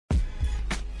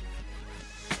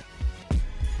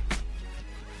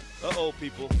old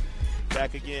people.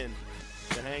 Back again.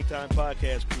 The Hang Time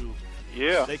Podcast crew.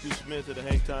 Yeah. Sekou Smith of the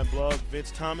Hang Time blog.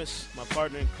 Vince Thomas, my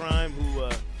partner in crime, who,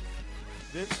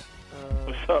 Vince.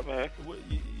 What's up, man?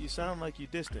 You sound like you're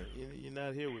distant. You're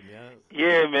not here with me.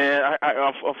 Yeah, man.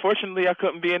 Unfortunately, I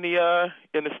couldn't be in the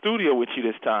studio with you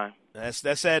this time. That's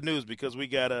sad news because we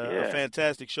got a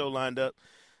fantastic show lined up.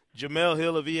 Jemele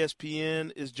Hill of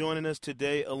ESPN is joining us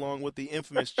today, along with the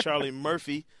infamous Charlie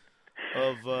Murphy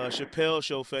of Chappelle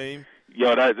Show fame.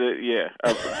 Yo, but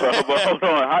hold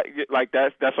on,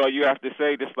 that's all you have to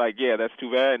say. Just like, that's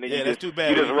too bad. And then that's too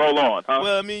bad. You just roll on, huh?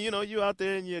 Well, I mean, you out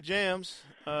there in your jams,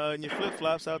 and your flip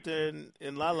flops out there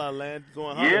in La La Land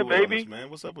going Hollywood. Yeah, baby, on us, man.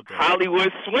 What's up with that?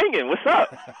 Hollywood swinging. What's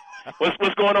up?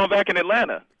 What's going on back in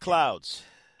Atlanta? Clouds.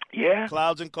 Yeah.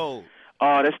 Clouds and cold.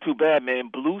 Oh, that's too bad, man.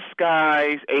 Blue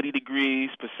skies, 80 degrees,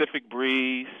 Pacific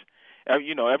breeze.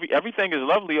 Everything is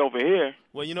lovely over here.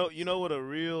 Well, you know what a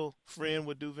real friend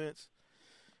would do, Vince?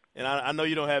 And I know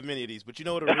you don't have many of these, but you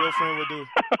know what a real friend would do?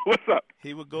 What's up?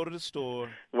 He would go to the store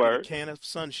with a can of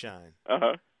sunshine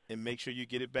and make sure you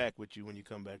get it back with you when you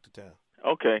come back to town.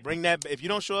 Okay. Bring that. If you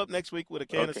don't show up next week with a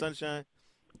can of sunshine,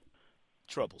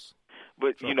 troubles.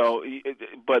 But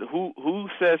but who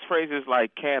says phrases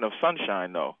like "can of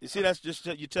sunshine" though? You see, that's just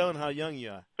you're telling how young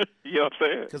you are. You know what I'm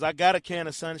saying? Because I got a can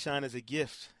of sunshine as a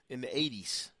gift in the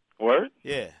 '80s. Word?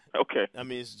 Yeah. Okay. I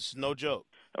mean, it's no joke.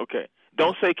 Okay.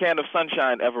 Don't say "can of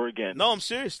sunshine" ever again. No, I'm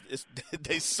serious.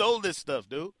 They sold this stuff,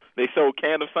 dude. They sold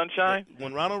 "can of sunshine"?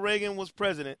 When Ronald Reagan was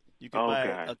president, you could buy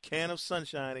God. a can of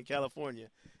sunshine in California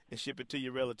and ship it to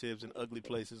your relatives in ugly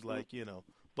places like,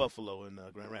 Buffalo and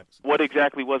Grand Rapids. What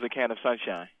exactly was a can of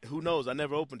sunshine? Who knows? I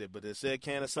never opened it, but it said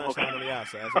can of sunshine on the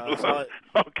outside.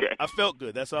 Okay. I felt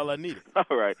good. That's all I needed.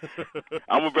 All right.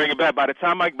 I'm gonna bring it back. By the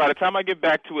time I get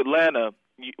back to Atlanta,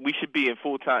 we should be in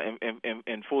full time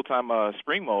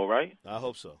spring mode, right? I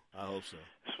hope so.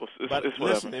 It's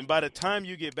listen, and by the time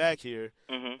you get back here,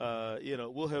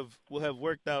 mm-hmm. We'll have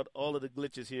worked out all of the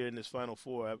glitches here in this Final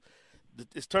Four.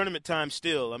 It's tournament time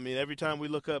still. I mean, every time we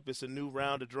look up, it's a new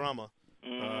round of drama.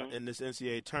 In this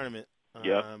NCAA tournament.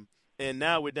 And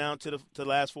now we're down to the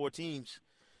last four teams.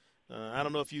 I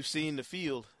don't know if you've seen the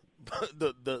field,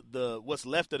 the what's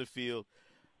left of the field.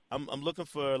 I'm looking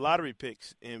for lottery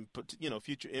picks and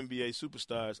future NBA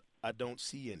superstars. I don't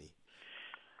see any.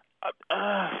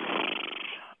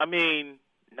 I mean,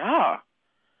 nah.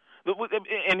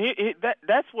 And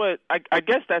that's what I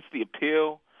guess that's the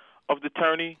appeal of the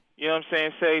tourney. You know what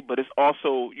I'm saying? But it's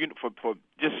also for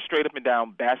just straight up and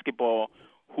down basketball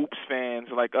hoops fans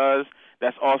like us.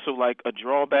 That's also like a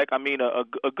drawback. I mean,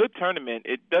 a good tournament.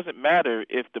 It doesn't matter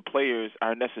if the players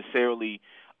are necessarily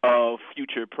of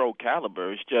future pro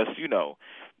caliber. It's just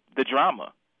the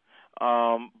drama.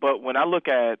 But when I look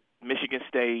at Michigan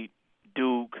State,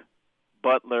 Duke,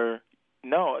 Butler,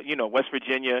 West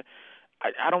Virginia.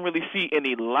 I don't really see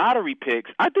any lottery picks.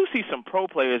 I do see some pro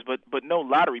players, but no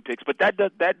lottery picks. But that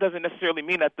doesn't necessarily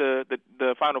mean that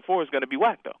the Final Four is going to be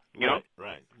whacked, though. You know?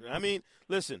 Right. I mean,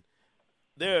 listen,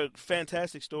 there are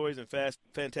fantastic stories and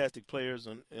fantastic players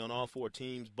on all four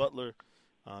teams: Butler,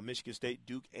 Michigan State,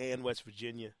 Duke, and West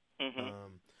Virginia. Mm-hmm.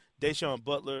 Deshaun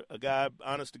Butler, a guy,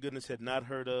 honest to goodness, had not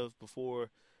heard of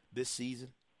before this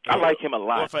season. I like him a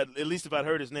lot. Or at least if I'd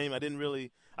heard his name,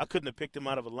 I couldn't have picked him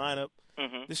out of a lineup.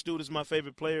 Mm-hmm. This dude is my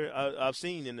favorite player I've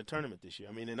seen in the tournament this year.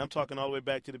 I mean, and I'm talking all the way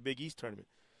back to the Big East tournament.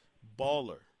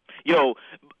 Baller. Yo,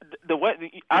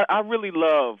 I really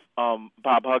love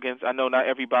Bob Huggins. I know not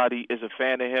everybody is a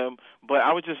fan of him, but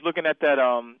I was just looking at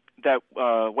that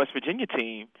West Virginia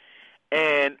team,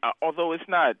 and although it's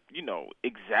not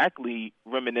exactly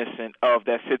reminiscent of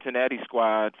that Cincinnati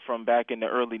squad from back in the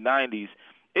early '90s.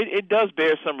 It does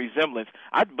bear some resemblance.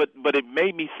 But it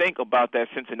made me think about that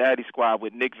Cincinnati squad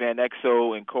with Nick Van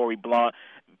Exel and Corey Blount.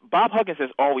 Bob Huggins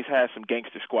has always had some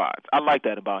gangster squads. I like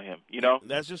that about him,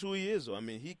 That's just who he is, though. I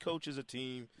mean, he coaches a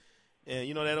team, and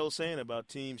that old saying about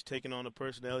teams taking on the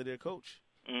personality of their coach.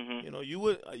 Mm-hmm.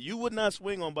 You would not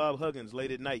swing on Bob Huggins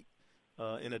late at night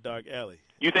in a dark alley.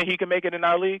 You think he can make it in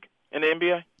our league, in the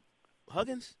NBA?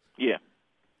 Huggins? Yeah.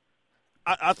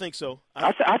 I think so.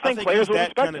 I think players he's will that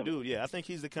respect kind of him. dude. Yeah, I think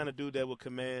he's the kind of dude that will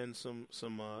command some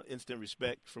instant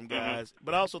respect from guys. Mm-hmm.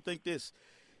 But I also think this: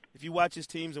 if you watch his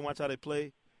teams and watch how they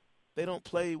don't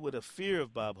play with a fear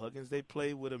of Bob Huggins. They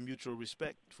play with a mutual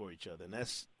respect for each other,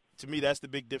 and to me that's the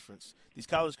big difference. These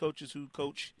college coaches who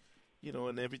coach,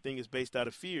 and everything is based out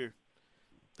of fear.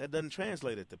 That doesn't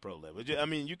translate at the pro level. I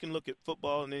mean, you can look at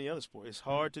football and any other sport. It's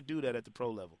hard to do that at the pro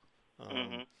level.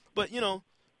 But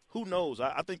who knows?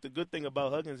 I think the good thing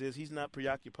about Huggins is he's not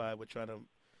preoccupied with trying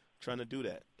to do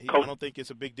that. I don't think it's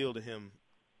a big deal to him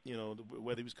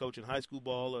whether he was coaching high school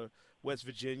ball or West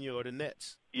Virginia or the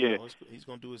Nets. Yeah. He's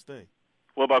going to do his thing.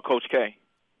 What about Coach K?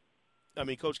 I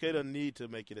mean, Coach K doesn't need to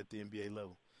make it at the NBA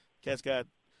level. Cat's got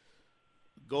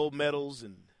gold medals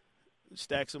and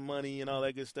stacks of money and all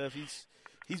that good stuff.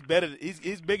 He's better.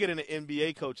 He's bigger than an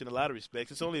NBA coach in a lot of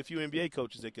respects. It's only a few NBA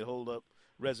coaches that could hold up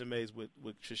resumes with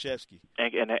Krzyzewski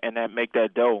and that make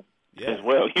that dough as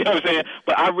well. You know what I'm saying?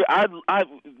 But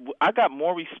I got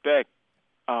more respect,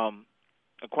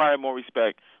 acquired more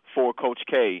respect for Coach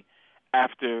K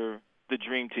after the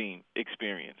Dream Team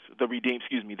experience, the Redeem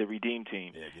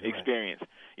Team experience. Right.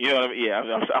 You know what I mean?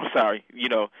 Yeah, I'm sorry.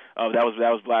 That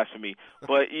was blasphemy.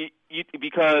 But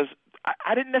because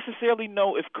I didn't necessarily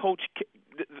know if Coach K,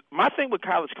 my thing with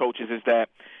college coaches is that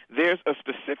there's a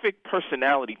specific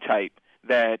personality type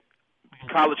that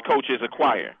college coaches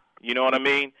acquire. You know what I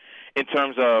mean? In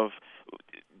terms of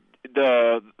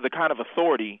the kind of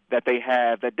authority that they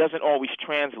have that doesn't always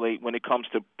translate when it comes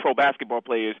to pro basketball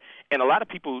players. And a lot of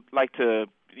people like to,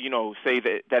 say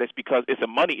that it's because it's a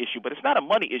money issue, but it's not a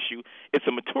money issue. It's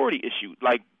a maturity issue.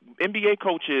 Like NBA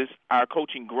coaches are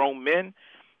coaching grown men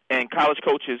and college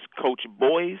coaches coach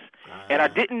boys. And I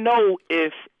didn't know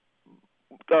if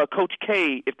Coach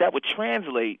K, if that would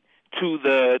translate to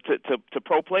to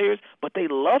pro players, but they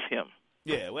love him.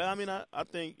 Yeah, well, I mean, I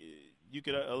think you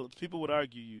could people would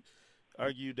argue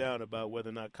you down about whether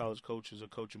or not college coaches are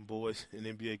coaching boys and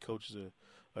NBA coaches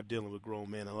are dealing with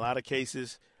grown men. In a lot of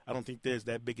cases, I don't think there's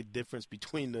that big a difference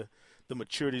between the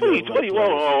maturity level. What are you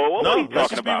talking let's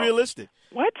just be realistic.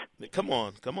 What? Come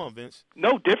on, Vince.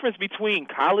 No difference between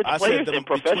college players and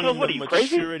professionals? What are you, crazy?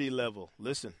 The maturity level.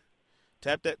 Listen,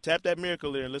 tap that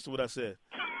miracle there and listen to what I said.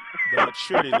 The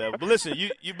maturity level. But listen,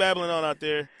 you babbling on out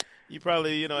there. You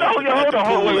probably, No, hold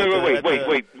on.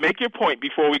 Wait. Make your point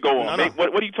before we go on.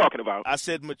 What are you talking about? I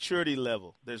said maturity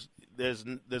level. There's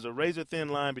a razor thin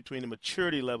line between the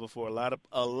maturity level for a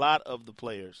lot of the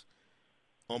players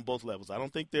on both levels. I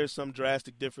don't think there's some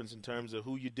drastic difference in terms of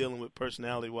who you're dealing with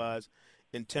personality wise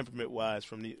and temperament wise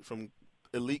from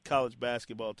elite college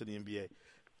basketball to the NBA.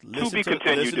 To be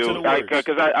continued, dude.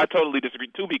 Because I totally disagree.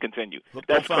 To be continued.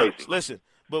 That's crazy. Listen,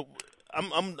 but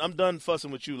I'm done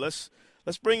fussing with you. Let's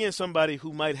bring in somebody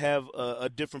who might have a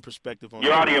different perspective on.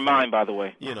 You're out of your mind, by the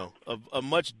way. A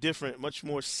much different, much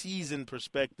more seasoned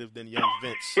perspective than young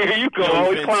Vince. Here you go,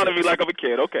 always clowning me like I'm a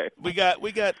kid. Okay. We got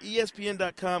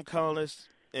ESPN.com columnist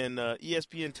and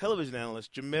ESPN television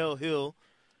analyst Jemele Hill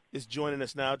is joining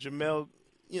us now. Jemele,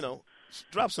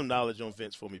 drop some knowledge on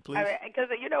Vince for me, please. Because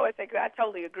I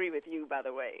totally agree with you. By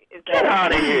the way, get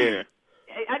out of here.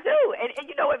 I do, and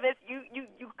you know what, Vince? You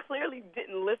clearly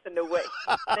didn't listen to what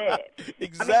he said.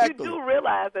 Exactly. I mean, you do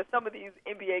realize that some of these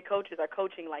NBA coaches are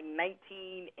coaching like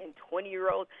 19 and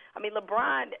 20-year-olds. I mean,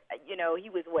 LeBron, he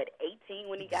was 18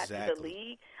 when he got to the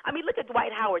league. I mean, look at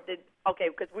Dwight Howard.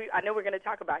 Because I know we're going to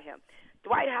talk about him.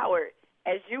 Dwight Howard,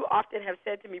 as you often have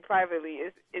said to me privately,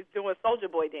 is doing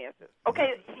Soulja Boy dances.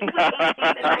 Okay, he was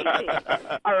 18 and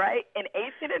 19, all right? And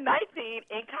 18 and 19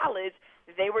 in college,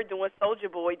 they were doing Soulja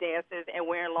Boy dances and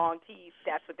wearing long tees.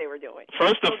 That's what they were doing.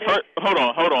 Hold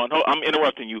on. I'm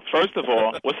interrupting you. First of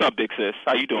all, what's up, big sis?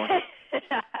 How you doing?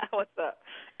 What's up?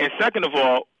 And second of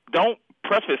all, don't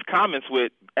preface comments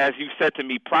with, as you said to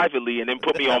me privately, and then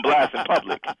put me on blast in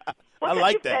public. Well, I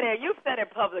like that. You've said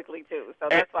it publicly, too. So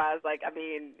that's why I was like,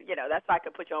 that's why I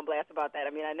could put you on blast about that. I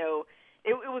mean, I know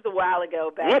it was a while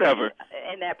ago back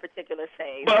in that particular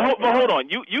phase. But hold on.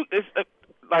 It's,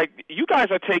 you guys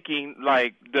are taking,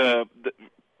 the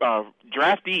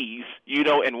draftees,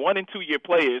 and 1- and 2-year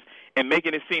players and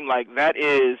making it seem like that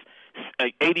is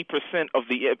 80% of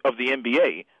the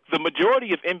NBA. The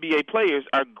majority of NBA players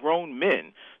are grown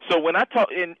men. So when I talk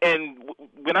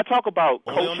when I talk about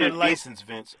only coaches, on their license,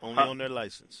 Vince. Only on their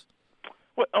license.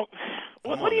 What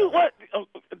do you?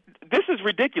 This is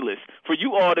ridiculous for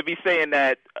you all to be saying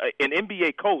that an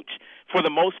NBA coach, for the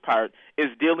most part, is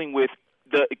dealing with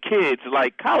the kids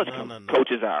like college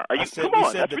coaches are. Come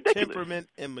on, that's ridiculous. Temperament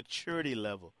and maturity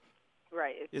level.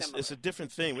 Right. It's a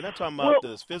different thing. We're not talking about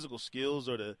the physical skills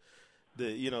or the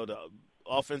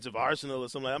offensive arsenal or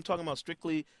something like that. I'm talking about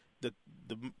strictly the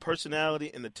personality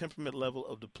and the temperament level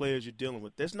of the players you're dealing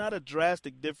with. There's not a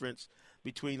drastic difference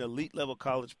between elite level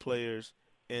college players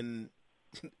and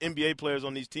NBA players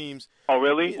on these teams. Oh,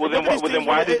 really? Well, then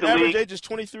why did the league? Average age is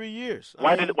 23 years.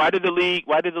 Why did the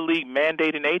league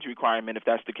mandate an age requirement if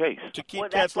that's the case? To keep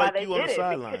cats like you on the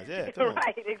sidelines. Yeah, come on.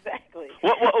 Right, exactly.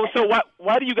 So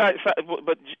why do you guys?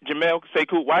 But Jemele,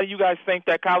 Sekou, why do you guys think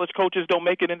that college coaches don't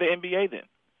make it in the NBA then?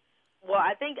 Well,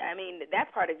 I mean,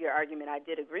 that part of your argument I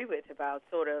did agree with about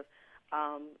sort of,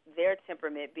 their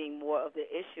temperament being more of the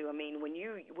issue. I mean, when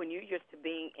you're used to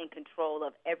being in control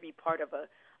of every part of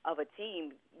a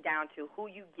team, down to who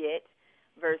you get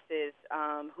versus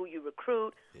who you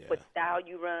recruit, what style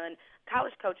you run.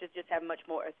 College coaches just have much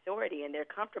more authority, and they're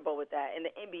comfortable with that. In the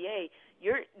NBA,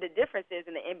 the difference is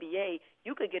in the NBA,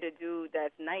 you could get a dude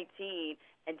that's 19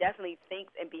 and definitely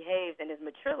thinks and behaves and is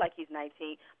mature like he's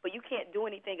 19, but you can't do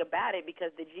anything about it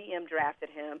because the GM drafted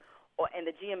him, and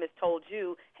the GM has told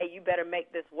you, hey, you better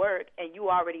make this work, and you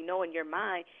already know in your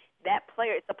mind that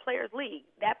player, it's a player's league.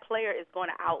 That player is going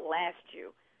to outlast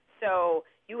you. So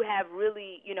you have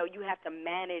really, you have to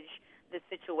manage the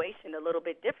situation a little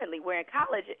bit differently. Where in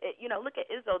college, look at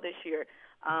Izzo this year,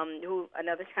 who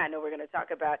another guy I know we're going to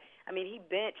talk about. I mean, he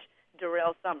benched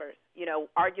Darrell Summers,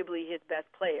 arguably his best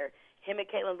player. Him and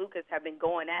Caitlin Lucas have been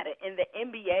going at it. In the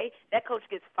NBA, that coach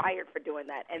gets fired for doing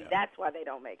that, and that's why they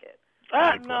don't make it.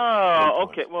 No,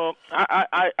 okay. Well,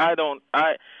 I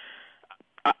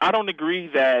don't agree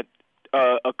that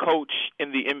a coach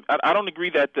in the I don't agree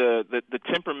that the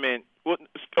temperament. Well,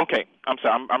 okay, I'm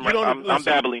sorry, I'm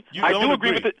babbling. I do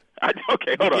agree with it.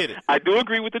 Okay, hold on. I do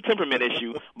agree with the temperament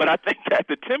issue, but I think that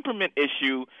the temperament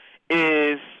issue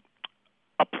is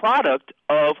a product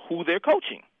of who they're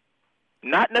coaching,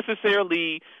 not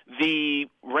necessarily the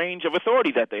range of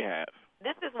authority that they have.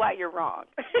 This is why you're wrong.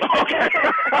 Okay.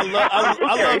 I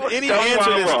love any answer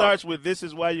that starts with "this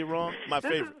is why you're wrong." My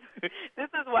favorite. This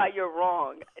is why you're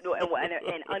wrong,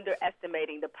 and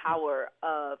underestimating the power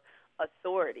of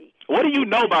authority. What do you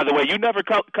know, by the way? You never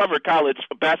covered college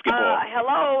basketball.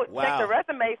 Hello, wow. Check the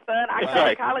resume, son. I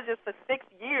covered colleges for 6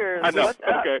 years. I know. What's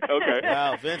up? Okay.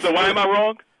 Wow, Vince. So why am I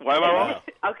wrong?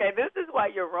 Okay, this is why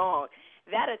you're wrong.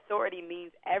 That authority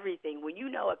means everything. When you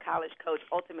know a college coach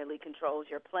ultimately controls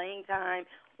your playing time,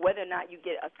 whether or not you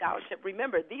get a scholarship.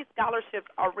 Remember, these scholarships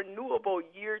are renewable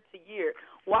year to year.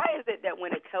 Why is it that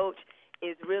when a coach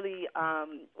is really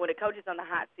when a coach is on the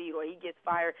hot seat or he gets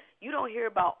fired, you don't hear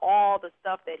about all the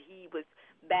stuff that he was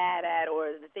bad at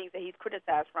or the things that he's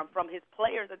criticized from his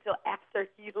players until after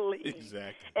he leaves.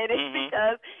 Exactly. And it's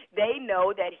because they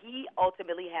know that he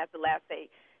ultimately has the last say.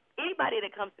 Anybody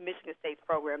that comes to Michigan State's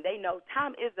program, they know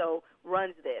Tom Izzo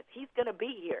runs this. He's going to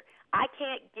be here. I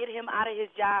can't get him out of his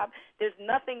job. There's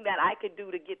nothing that I could do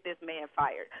to get this man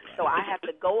fired. So I have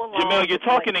to go along. Jamel, you're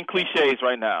talking in cliches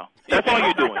right now. That's all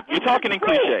you're doing. You're talking in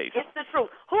cliches. It's the truth.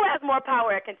 Who has more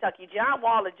power at Kentucky, John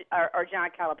Wall or John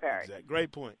Calipari? Exactly.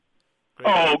 Great point.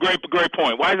 Great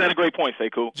point. Why is that a great point,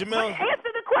 Sekou? Jamel,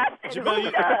 answer the question. Jamel,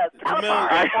 Who does?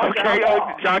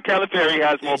 John Calipari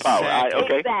has more power.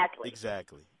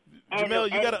 Exactly.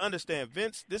 Jamel, you got to understand,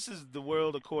 Vince, this is the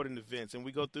world according to Vince, and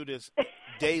we go through this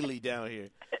daily down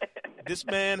here. This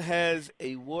man has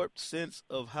a warped sense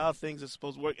of how things are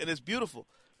supposed to work, and it's beautiful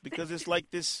because it's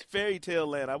like this fairy tale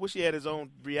land. I wish he had his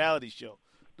own reality show,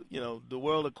 the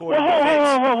world according to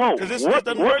Vince. Because this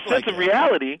doesn't work like that.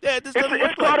 Reality? Yeah, this doesn't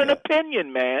work it's called an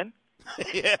opinion, man.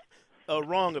 Yeah. A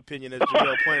wrong opinion, as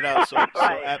Jamel pointed out so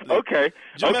aptly. Okay.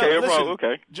 Jamel, listen,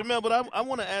 okay. Jamel, but I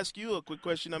want to ask you a quick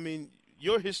question. I mean,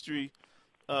 your history,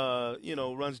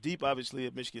 runs deep, obviously,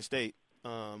 at Michigan State.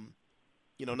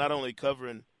 Not only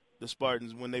covering the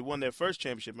Spartans when they won their first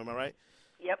championship, am I right?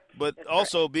 Yep. But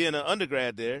also being an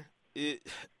undergrad there,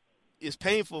 it's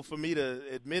painful for me to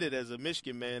admit it as a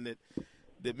Michigan man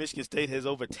that Michigan State has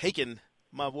overtaken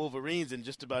my Wolverines in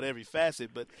just about every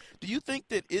facet. But do you think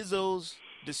that Izzo's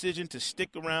decision to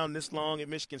stick around this long at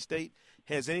Michigan State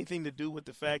has anything to do with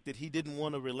the fact that he didn't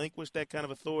want to relinquish that kind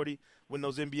of authority when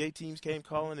those NBA teams came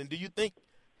calling? And do you think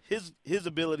his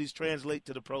abilities translate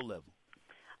to the pro level?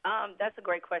 That's a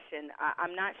great question.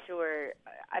 I'm not sure.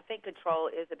 I think control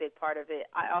is a big part of it.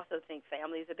 I also think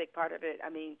family is a big part of it. I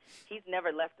mean, he's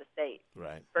never left the state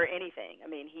for anything. I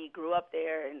mean, he grew up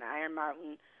there in Iron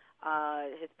Mountain.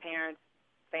 His parents,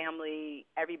 family,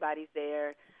 everybody's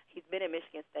there. He's been at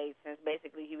Michigan State since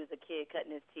basically he was a kid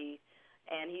cutting his teeth,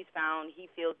 and he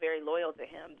feels very loyal to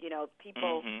him.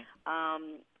 People.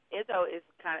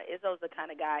 Izzo's the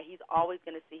kind of guy. He's always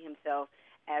going to see himself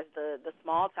as the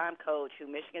small-time coach who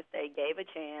Michigan State gave a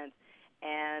chance,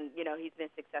 and, he's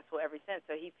been successful ever since.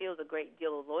 So he feels a great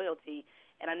deal of loyalty.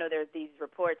 And I know there's these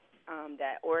reports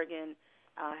that Oregon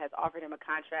has offered him a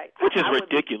contract. Which is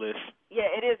ridiculous.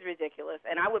 It is ridiculous.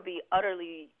 And I would be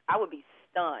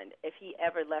stunned if he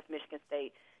ever left Michigan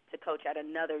State to coach at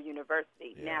another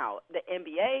university. Yeah. Now, the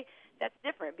NBA, that's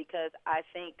different because I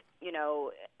think, and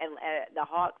the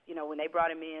Hawks, when they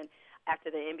brought him in, after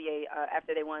the NBA,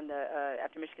 after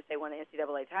Michigan State won the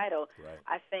NCAA title,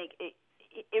 I think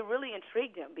it really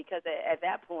intrigued him because at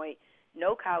that point,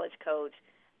 no college coach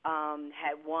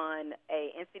had won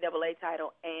a NCAA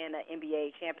title and an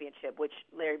NBA championship, which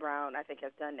Larry Brown, I think,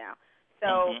 has done now.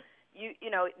 So, you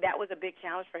know, that was a big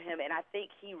challenge for him, and I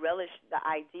think he relished the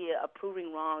idea of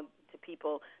proving wrong to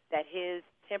people that his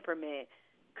temperament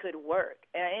could work.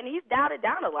 And he's dialed it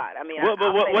down a lot. I mean,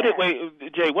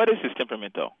 wait, Jay, what is his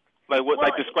temperament, though?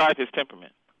 Like, describe his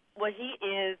temperament. Well, he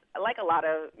is like a lot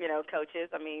of, you know, coaches.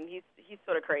 I mean, he's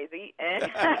sort of crazy, and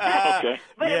okay.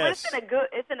 but it's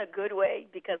in a good way,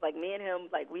 because like me and him,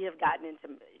 like we have gotten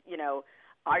into, you know,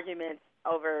 arguments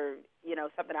over, you know,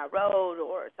 something I wrote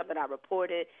or something I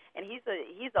reported, and he's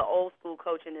an old school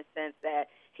coach in the sense that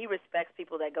he respects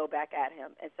people that go back at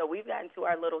him, and so we've gotten to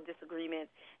our little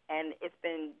disagreements, and it's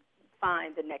been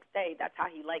fine the next day. That's how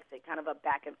he likes it, kind of a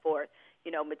back and forth.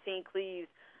 You know, Mateen Cleaves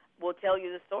will tell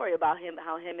you the story about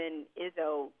how him and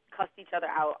Izzo cussed each other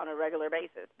out on a regular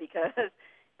basis, because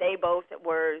they both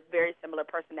were very similar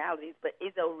personalities, but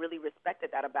Izzo really respected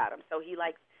that about him. So he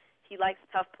likes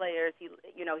tough players. He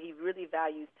really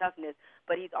values toughness,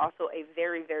 but he's also a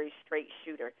very, very straight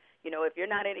shooter. You know, if you're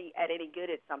not any good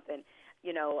at something,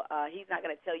 you know, he's not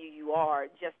going to tell you are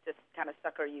just to kind of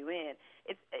sucker you in.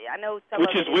 I know some,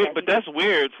 which is weird, but that's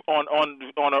weird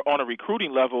on a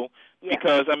recruiting level,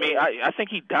 because I mean I think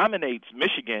he dominates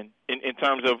Michigan in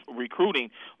terms of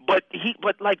recruiting, but he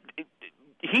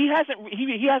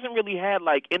hasn't really had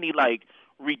like any like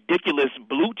ridiculous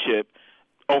blue chip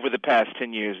over the past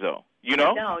 10 years though. You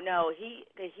know? No,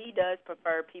 he does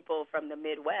prefer people from the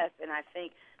Midwest, and I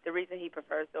think the reason he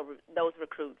prefers those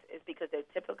recruits is because they're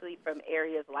typically from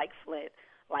areas like Flint,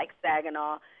 like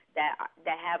Saginaw, that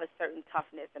have a certain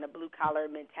toughness and a blue-collar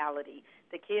mentality.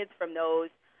 The kids from those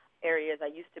areas are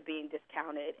used to being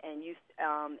discounted and used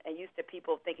to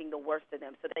people thinking the worst of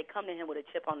them. So they come to him with a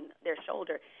chip on their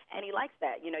shoulder, and he likes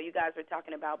that. You know, you guys were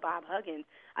talking about Bob Huggins.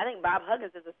 I think Bob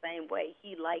Huggins is the same way.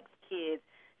 He likes kids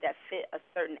that fit a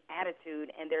certain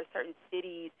attitude, and there are certain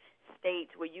cities, states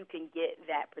where you can get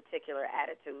that particular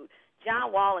attitude.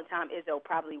 John Wall and Tom Izzo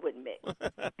probably wouldn't mix.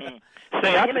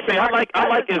 I like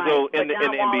Izzo in the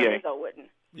NBA. Izzo wouldn't.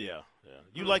 Yeah.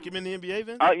 You like him in the NBA,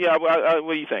 Vince? Yeah.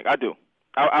 What do you think? I do.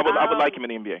 I would like him in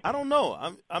the NBA. I don't know.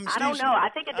 I don't know. I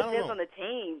think it depends on the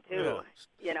team too. Yeah.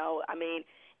 You know, I mean,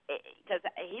 because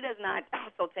he does not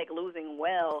also take losing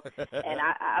well, and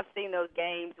I've seen those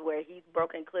games where he's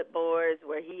broken clipboards,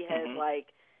 where he has like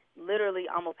literally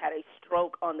almost had a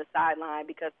stroke on the sideline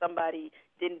because somebody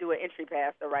didn't do an entry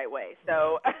pass the right way.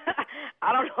 So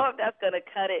I don't know if that's going to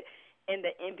cut it in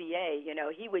the NBA. You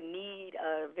know, he would need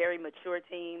a very mature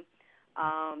team.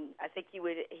 I think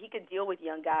he could deal with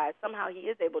young guys. Somehow he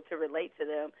is able to relate to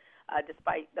them,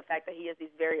 despite the fact that he has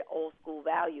these very old school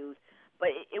values. But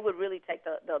it would really take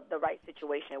the right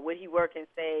situation. Would he work and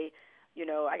say, you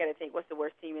know, I got to think, what's the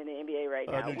worst team in the NBA right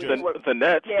now? The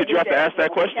Nets. Did you have to ask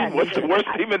that question? What's the worst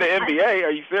team in the NBA? Are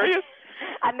you serious?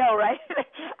 I know, right?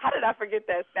 How did I forget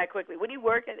that quickly? Would he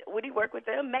work with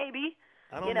them? Maybe.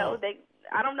 I don't know.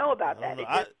 I don't know about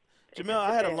that.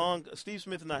 Jamel, Steve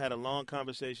Smith and I had a long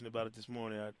conversation about it this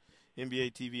morning. Our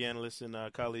NBA TV analyst and our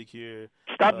colleague here.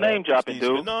 Stop name dropping, dude.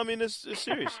 Smith. No, I mean it's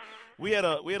serious. We had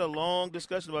a long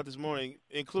discussion about this morning,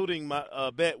 including my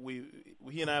bet.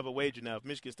 He and I have a wager now. If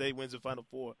Michigan State wins the Final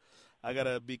Four, I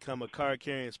gotta become a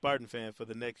card-carrying Spartan fan for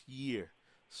the next year.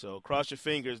 So cross your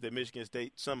fingers that Michigan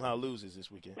State somehow loses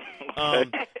this weekend.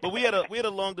 But we had a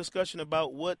long discussion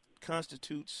about what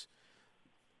constitutes,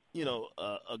 you know,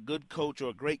 a good coach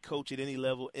or a great coach at any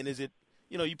level, and is it,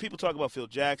 you know, people talk about Phil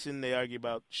Jackson, they argue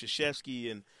about Krzyzewski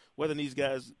and whether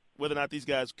or not these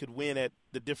guys could win at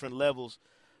the different levels.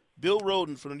 Bill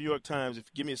Rhoden from the New York Times, if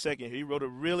you give me a second here, he wrote a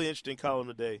really interesting column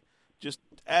today, just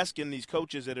asking these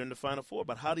coaches that are in the Final Four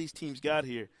about how these teams got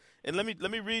here. And let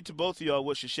me read to both of y'all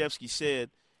what Krzyzewski said,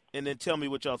 and then tell me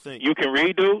what y'all think. You can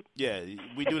read, dude? Yeah,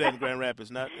 we do that in Grand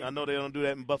Rapids. I know they don't do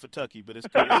that in Buffalo-Tucky, but it's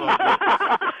all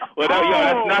good. Well,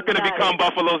 that's not going to become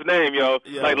Buffalo's name, yo.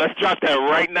 Yeah. Like, let's drop that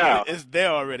right now. It's there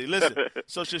already. Listen,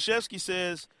 so Krzyzewski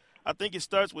says, I think it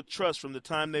starts with trust from the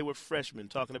time they were freshmen,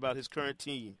 talking about his current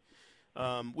team.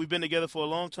 We've been together for a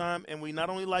long time, and we not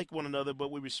only like one another,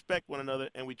 but we respect one another,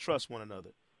 and we trust one another.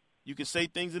 You can say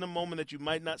things in a moment that you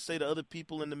might not say to other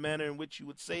people in the manner in which you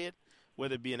would say it,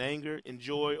 whether it be in anger, in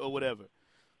joy, or whatever.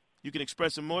 You can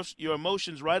express your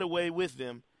emotions right away with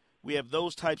them. We have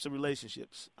those types of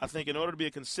relationships. I think in order to be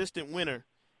a consistent winner,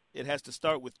 it has to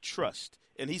start with trust.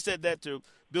 And he said that to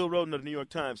Bill Rhoden of the New York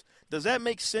Times. Does that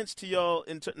make sense to y'all,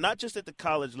 not just at the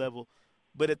college level,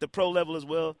 but at the pro level as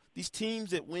well? These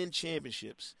teams that win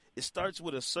championships, it starts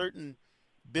with a certain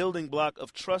building block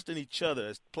of trust in each other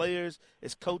as players,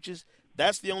 as coaches.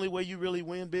 That's the only way you really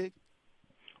win big?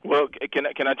 Well, can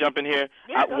I jump in here?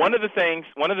 Yeah, one of the things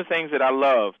that I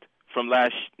loved from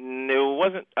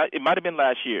it might have been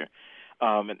last year.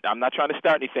 And I'm not trying to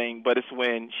start anything, but it's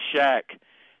when Shaq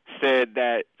said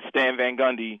that Stan Van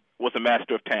Gundy was a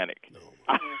master of panic. No.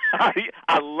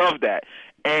 I love that,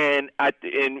 and I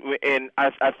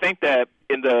think that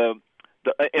in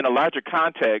in a larger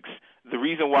context, the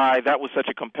reason why that was such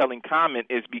a compelling comment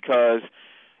is because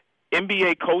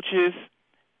NBA coaches.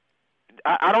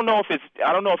 I don't know if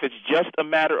it's just a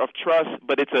matter of trust,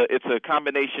 but it's a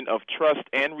combination of trust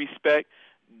and respect.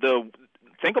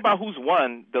 Think about who's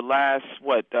won the last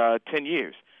 10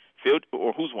 years.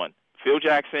 Who's won? Phil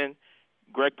Jackson,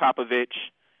 Greg Popovich,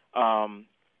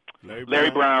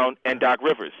 Larry Brown, and Doc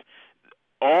Rivers.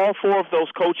 All four of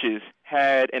those coaches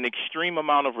had an extreme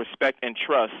amount of respect and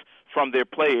trust from their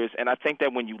players, and I think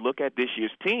that when you look at this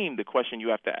year's team, the question you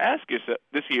have to ask yourself,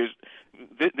 this year's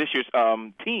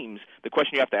teams, the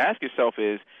question you have to ask yourself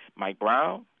is, Mike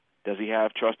Brown, does he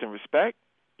have trust and respect?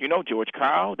 George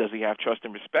Kyle, does he have trust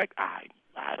and respect? I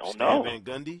don't know. Stan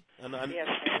Van Gundy?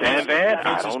 Stan Van?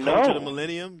 I don't know. Coach of the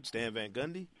Millennium, Stan Van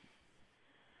Gundy?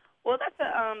 Well,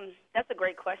 that's a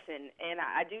great question, and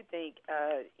I do think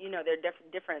there are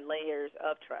different layers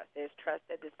of trust. There's trust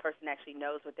that this person actually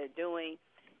knows what they're doing.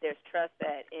 There's trust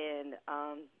that in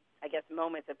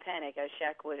moments of panic, as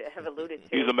Shaq would have alluded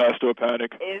to. He's a master of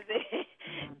panic. Is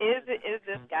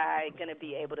this guy going to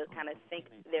be able to kind of think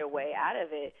their way out of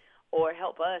it, or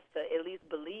help us to at least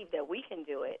believe that we can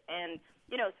do it? And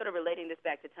sort of relating this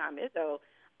back to Tom Izzo,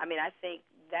 I think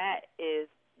that is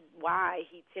why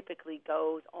he typically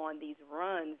goes on these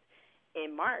runs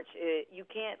in March.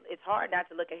 It's hard not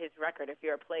to look at his record if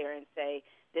you're a player and say,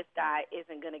 this guy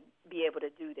isn't going to be able to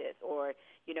do this. Or,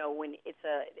 when it's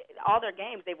all their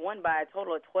games, they've won by a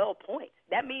total of 12 points.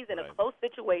 That means in a close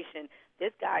situation,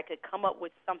 this guy could come up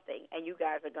with something and you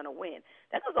guys are going to win.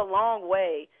 That goes a long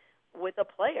way with a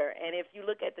player. And if you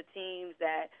look at the teams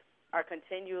that are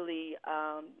continually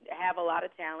have a lot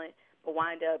of talent but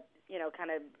wind up,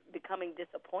 kind of becoming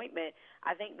disappointment,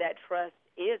 I think that trust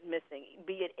is missing,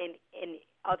 be it in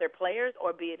other players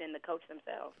or be it in the coach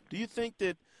themselves. Do you think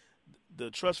that the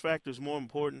trust factor is more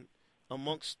important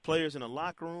amongst players in a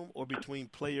locker room or between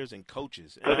players and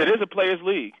coaches? Because it is a players'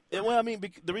 league.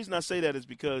 The reason I say that is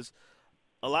because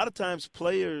a lot of times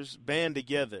players band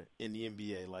together in the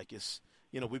NBA. Like it's,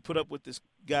 we put up with this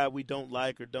guy we don't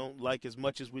like or don't like as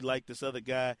much as we like this other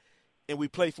guy, and we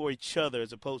play for each other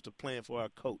as opposed to playing for our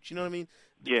coach. You know what I mean?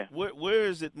 Yeah. Where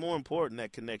is it more important,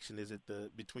 that connection? Is it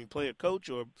between player-coach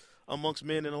or amongst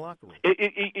men in the locker room?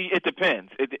 It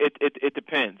depends. It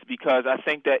depends, because I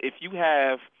think that if you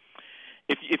have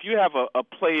a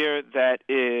player that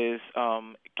is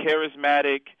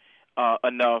charismatic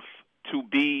enough to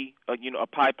be a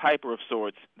Pied Piper of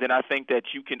sorts, then I think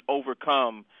that you can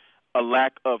overcome a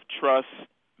lack of trust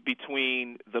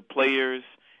between the players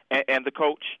and the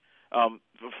coach.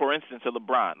 For instance, a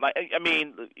LeBron.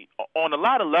 On a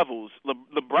lot of levels,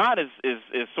 LeBron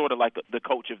is sort of like the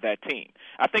coach of that team.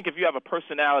 I think if you have a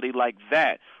personality like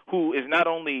that, who is not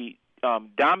only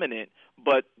dominant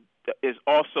but is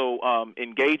also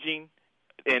engaging,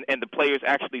 and the players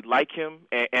actually like him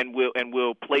and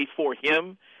will play for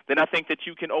him, then I think that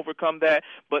you can overcome that.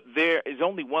 But there is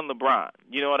only one LeBron.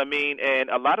 You know what I mean? And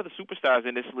a lot of the superstars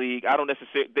in this league, I don't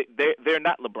necessarily they're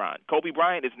not LeBron. Kobe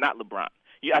Bryant is not LeBron.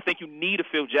 I think you need a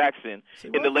Phil Jackson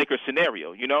in the Lakers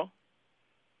scenario,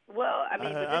 Well, the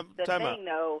thing,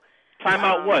 though. Time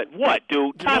out what? What,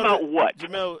 dude? Time out what?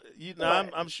 Jamel,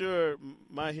 I'm sure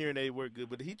my hearing aid worked good,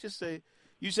 but did he just say,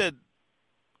 you said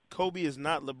Kobe is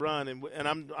not LeBron, and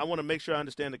I want to make sure I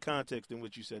understand the context in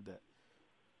which you said that.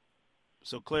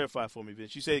 So clarify for me,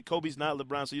 Vince. You say Kobe's not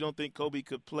LeBron, so you don't think Kobe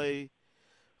could play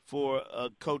for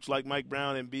a coach like Mike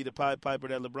Brown and be the Pied Piper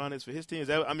that LeBron is for his team? Is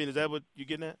that what you're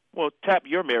getting at? Well, tap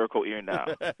your miracle ear now.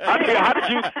 How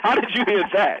did you hear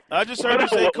that? I just heard you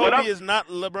say Kobe is not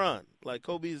LeBron. Like,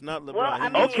 Kobe is not LeBron.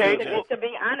 Well, to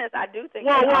be honest, I do think.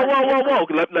 Whoa.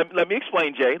 Let me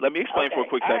explain, Jay. Let me explain for a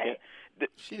quick second. Right.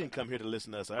 She didn't come here to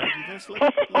listen to us. Wait.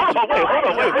 Because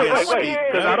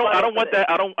I don't want that.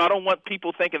 I don't want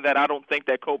people thinking that I don't think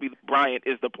that Kobe Bryant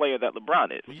is the player that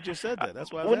LeBron is. Well, you just said that.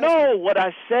 That's why. What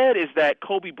I said is that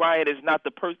Kobe Bryant is not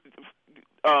the person.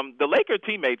 The Laker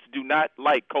teammates do not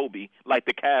like Kobe like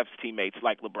the Cavs teammates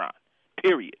like LeBron.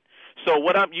 Period. So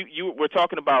we're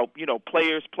talking about,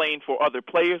 players playing for other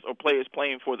players or players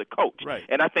playing for the coach. Right.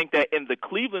 And I think that in the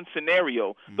Cleveland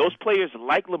scenario, those players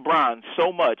like LeBron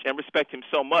so much and respect him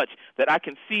so much that I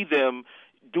can see them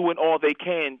doing all they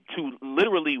can to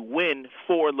literally win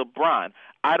for LeBron.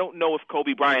 I don't know if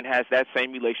Kobe Bryant has that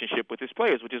same relationship with his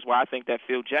players, which is why I think that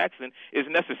Phil Jackson is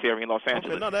necessary in Los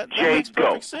Angeles. Okay, no, that Jay, makes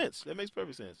perfect sense. That makes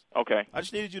perfect sense. Okay. I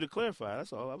just needed you to clarify.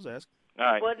 That's all I was asking. All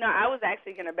right. Well, no, I was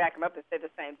actually going to back him up and say the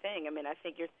same thing. I mean, I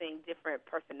think you're seeing different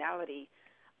personality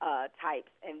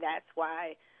types, and that's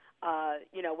why,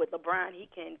 with LeBron, he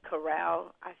can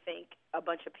corral, I think, a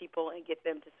bunch of people and get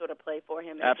them to sort of play for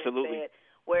him. Absolutely.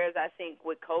 Whereas I think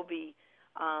with Kobe,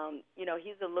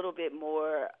 he's a little bit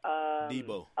more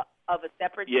Debo. Of a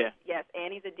separate. Yeah. Yes,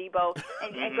 and he's a Debo.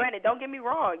 And granted, don't get me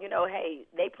wrong. Hey,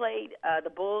 they played the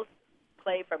Bulls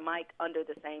played for Mike under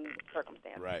the same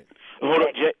circumstances. Right. Hold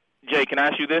on, Jay. Can I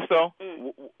ask you this though?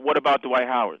 What about Dwight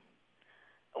Howard?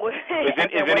 Will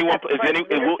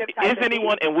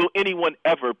anyone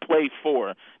ever play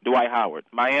for Dwight Howard?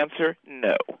 My answer,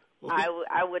 no.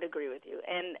 I would agree with you.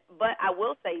 But I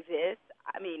will say this.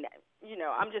 I mean,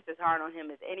 I'm just as hard on him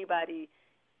as anybody.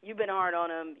 You've been hard on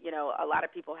him. A lot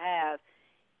of people have.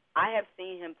 I have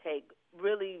seen him take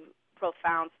really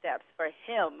profound steps for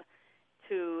him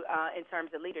to in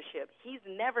terms of leadership. He's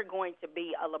never going to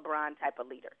be a LeBron type of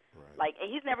leader. Right.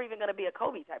 And he's never even going to be a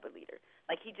Kobe type of leader.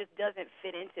 He just doesn't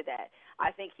fit into that.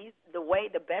 I think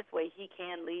the best way he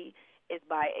can lead is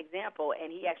by example,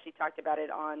 and he actually talked about it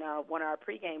on one of our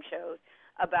pregame shows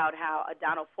about how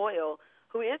Donald Foyle,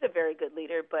 who is a very good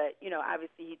leader, but,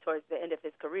 obviously he's towards the end of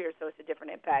his career, so it's a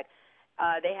different impact.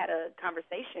 They had a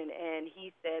conversation, and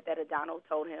he said that Donald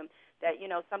told him that,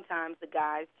 sometimes the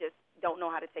guys just don't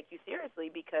know how to take you seriously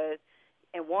because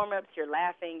in warm-ups you're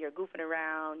laughing, you're goofing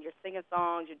around, you're singing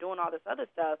songs, you're doing all this other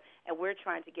stuff, and we're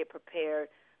trying to get prepared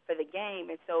for the game.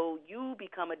 And so you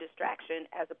become a distraction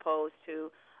as opposed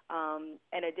to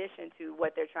in addition to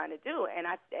what they're trying to do.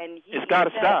 It's got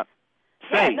to stop.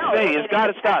 It's got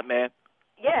to stop, man.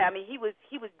 Yeah, I mean, he was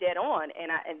dead on,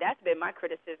 and that's been my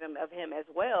criticism of him as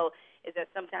well, is that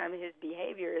sometimes his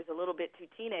behavior is a little bit too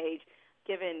teenage,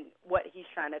 given what he's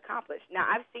trying to accomplish. Now,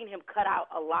 I've seen him cut out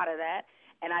a lot of that,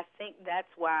 and I think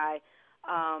that's why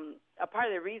a part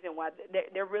of the reason why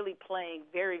they're really playing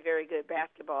very, very good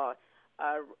basketball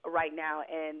right now.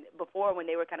 And before, when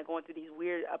they were kind of going through these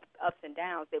weird ups and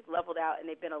downs, they've leveled out and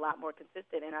they've been a lot more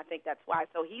consistent, and I think that's why.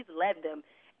 So he's led them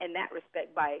in that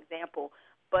respect by example.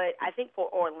 But I think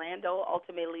for Orlando,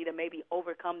 ultimately, to maybe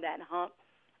overcome that hump,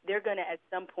 they're going to at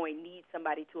some point need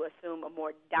somebody to assume a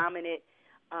more dominant,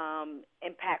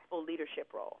 impactful leadership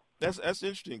role. That's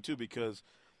interesting, too, because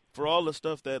for all the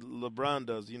stuff that LeBron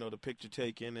does, the picture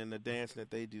taking and the dancing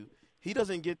that they do, he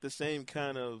doesn't get the same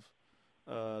kind of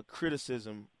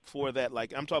criticism for that.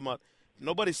 Like, I'm talking about,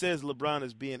 nobody says LeBron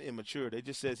is being immature. They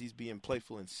just says he's being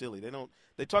playful and silly.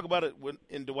 They talk about it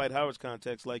in Dwight Howard's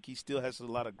context like he still has a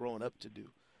lot of growing up to do.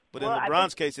 But in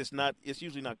LeBron's case, it's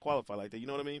usually not qualified like that. You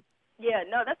know what I mean? Yeah,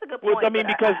 no, that's a good point. Well, I mean,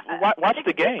 because watch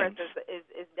the game. The difference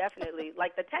is definitely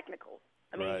like the technicals.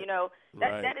 I mean, right.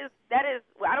 That is.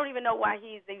 Well, I don't even know why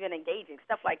he's even engaging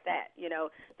stuff like that.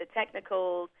 The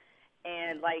technicals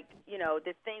and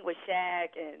this thing with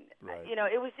Shaq and right.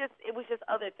 it was just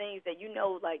other things that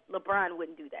like LeBron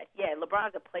wouldn't do that. Yeah,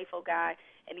 LeBron's a playful guy,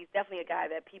 and he's definitely a guy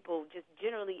that people just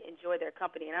generally enjoy their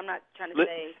company. And I'm not trying to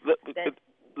say that.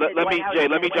 Let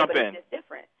me jump in.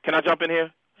 Can I jump in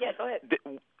here? Yeah, go ahead.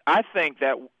 I think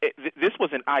that this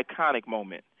was an iconic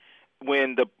moment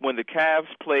when the Cavs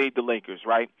played the Lakers,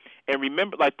 right? And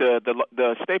remember, like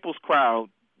the Staples crowd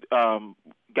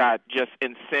got just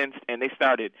incensed, and they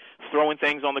started throwing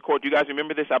things on the court. Do you guys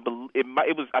remember this? I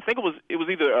think it was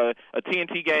either a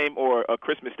TNT game or a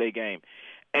Christmas Day game,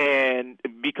 and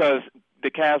because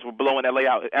the Cavs were blowing LA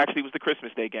out, it actually was the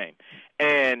Christmas Day game,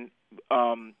 and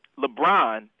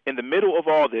LeBron, in the middle of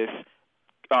all this,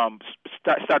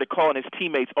 started calling his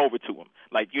teammates over to him,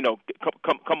 like,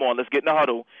 come on, let's get in the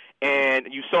huddle. And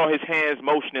you saw his hands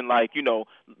motioning, like,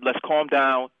 let's calm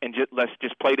down and let's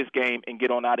just play this game and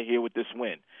get on out of here with this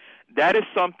win. That is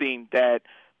something that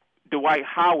Dwight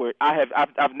Howard,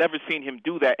 I've never seen him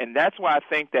do that, and that's why I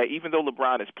think that even though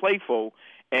LeBron is playful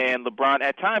and LeBron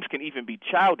at times can even be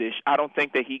childish, I don't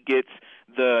think that he gets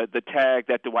the tag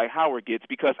that Dwight Howard gets,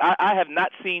 because I have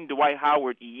not seen Dwight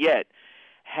Howard yet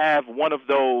have one of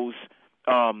those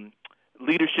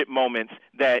leadership moments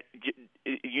that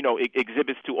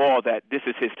exhibits to all that this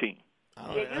is his team.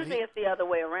 Yeah, usually it's the other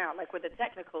way around. Like with the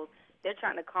technicals, they're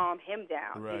trying to calm him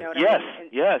down. Right. You know what yes, I mean?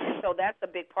 Yes. And so that's a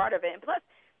big part of it. And plus,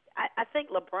 I think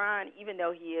LeBron, even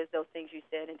though he is those things you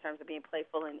said in terms of being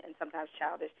playful and sometimes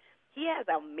childish, he has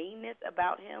a meanness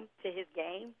about him to his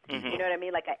game. Mm-hmm. You know what I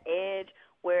mean? Like an edge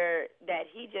where that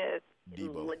he just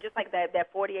like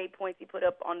that 48 points he put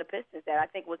up on the Pistons, that I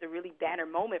think was a really banner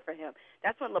moment for him.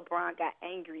 That's when LeBron got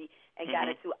angry and got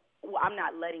into I'm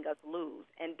not letting us lose.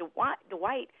 And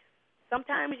Dwight,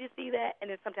 sometimes you see that, and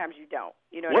then sometimes you don't.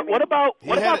 You know what I mean? What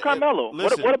about Carmelo?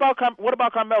 What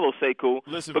about Carmelo, Sekou?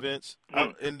 Listen, Vince,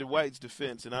 in Dwight's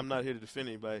defense, and I'm not here to defend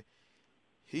anybody,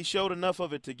 he showed enough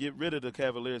of it to get rid of the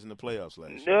Cavaliers in the playoffs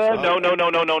last year. No.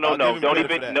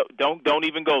 Don't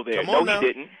even go there. No, he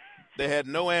didn't. They had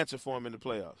no answer for him in the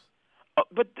playoffs.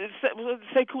 But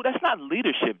Sekou, that's not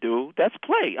leadership, dude. That's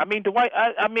play. I mean, Dwight.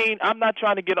 I'm not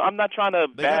trying to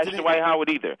bash Dwight Howard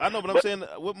either. I know, but I'm saying,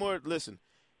 what more? Listen,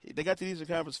 they got to the Eastern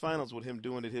Conference Finals with him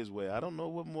doing it his way. I don't know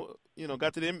what more.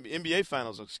 Got to the NBA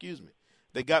Finals. Excuse me.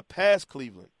 They got past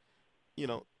Cleveland.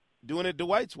 Doing it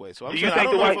Dwight's way. So do you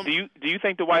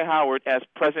think Dwight Howard, as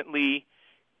presently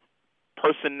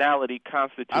personality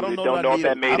constituted, don't know if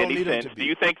that made any sense? Do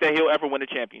you think that he'll ever win a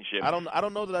championship? I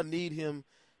don't know that I need him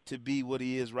to be what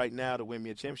he is right now to win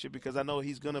me a championship, because I know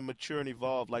he's going to mature and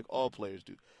evolve like all players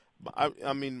do.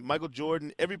 I mean, Michael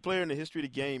Jordan, every player in the history of the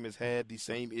game has had these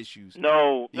same issues.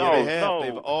 No.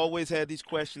 They've always had these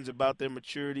questions about their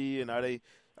maturity and are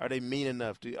they mean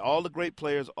enough? All the great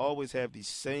players always have these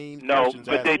same questions.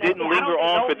 No, but they didn't linger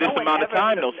on for this amount of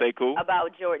time, though, Sekou.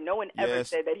 About Jordan, no one ever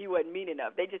said that he wasn't mean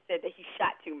enough. They just said that he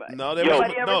shot too much.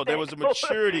 There was a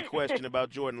maturity question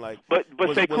about Jordan. But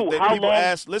Sekou, how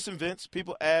long? Listen, Vince,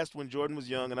 people asked when Jordan was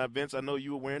young, and Vince, I know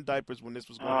you were wearing diapers when this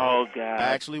was going on. Oh, God.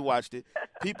 I actually watched it.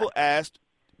 People asked,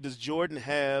 does Jordan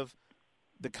have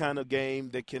the kind of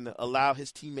game that can allow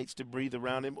his teammates to breathe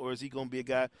around him, or is he going to be a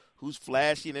guy who's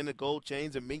flashy and in the gold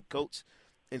chains and mink coats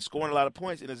and scoring a lot of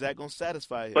points, and is that going to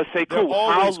satisfy him? But Sekou,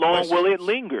 how long will it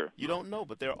linger? You don't know,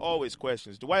 but there are always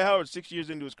questions. Dwight Howard, 6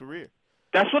 years into his career.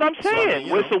 That's what I'm saying.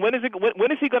 So when is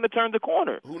he going to turn the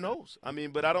corner? Who knows? I mean,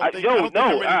 but I don't think I'm going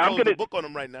to close the book on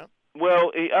him right now.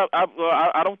 Well,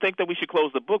 I don't think that we should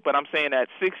close the book, but I'm saying that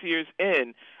 6 years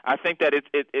in, I think that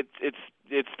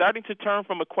it's starting to turn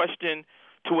from a question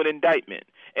to an indictment.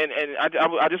 And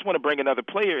I just want to bring another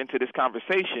player into this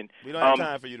conversation. We don't have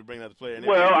time for you to bring another player in.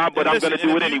 I'm going to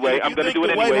do it anyway. I'm going to do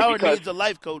it anyway. Dwight Howard needs a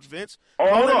life coach, Vince.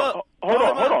 Hold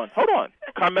on.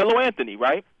 Carmelo Anthony,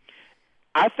 right?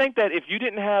 I think that if you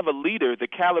didn't have a leader the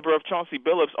caliber of Chauncey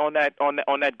Billups on that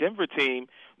Denver team,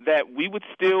 that we would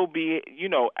still be,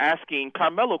 asking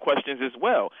Carmelo questions as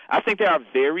well. I think there are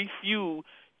very few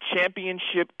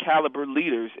championship caliber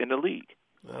leaders in the league.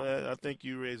 I think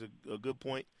you raise a good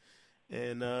point.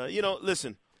 And,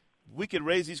 listen, we could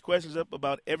raise these questions up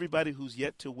about everybody who's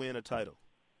yet to win a title.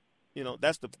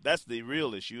 That's the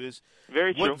real issue is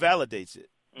very what true. Validates it.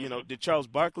 Did Charles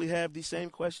Barkley have these same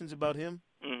questions about him?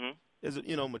 Mm-hmm. Is it,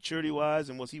 maturity-wise,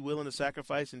 and was he willing to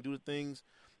sacrifice and do the things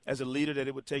as a leader that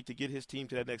it would take to get his team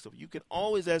to that next level? You can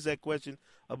always ask that question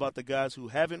about the guys who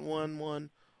haven't won one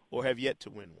or have yet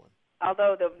to win one.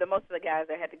 Although the most of the guys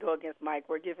that had to go against Mike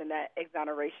were given that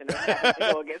exoneration of having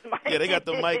to go against Mike. Yeah, they got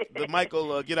the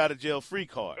Michael get out of jail free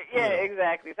card. Yeah,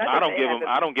 exactly. So I don't give him that.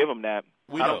 I don't give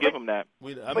him that.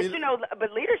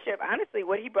 But leadership, honestly,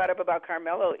 what he brought up about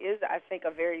Carmelo is, I think,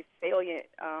 a very salient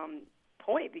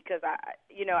point, because I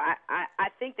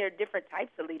think there are different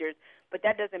types of leaders, but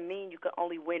that doesn't mean you can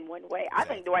only win one way. Exactly. I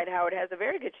think Dwight Howard has a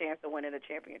very good chance of winning a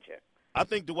championship. I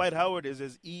think Dwight Howard is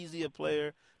as easy a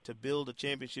player to build a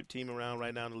championship team around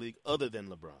right now in the league other than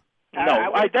LeBron.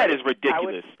 That is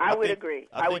ridiculous. I would agree.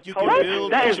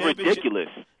 That is ridiculous.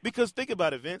 Because think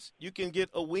about it, Vince. You can get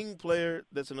a wing player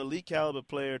that's an elite caliber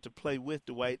player to play with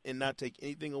Dwight and not take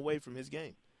anything away from his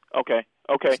game. Okay.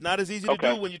 It's not as easy to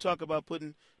do when you talk about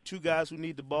putting two guys who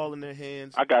need the ball in their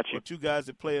hands. I got you. Or two guys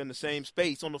that play in the same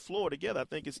space on the floor together. I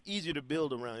think it's easier to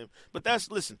build around him. But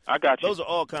listen. I got you. Those are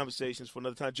all conversations for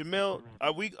another time. Jamel,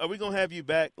 are we gonna have you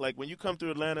back? Like when you come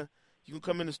through Atlanta, you can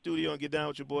come in the studio and get down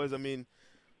with your boys. I mean,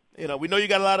 we know you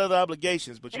got a lot of other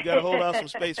obligations, but you got to hold out some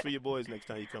space for your boys next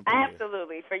time you come through.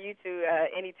 Absolutely, here. For you two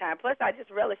anytime. Plus, I just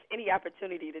relish any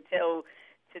opportunity to tell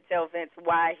Vince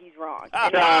why he's wrong.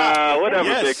 Whatever,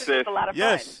 yes. Big Sis. It's a lot of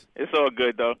fun. It's all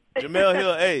good, though. Jamel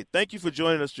Hill, hey, thank you for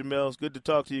joining us, Jamel. It's good to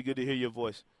talk to you. Good to hear your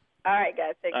voice. All right,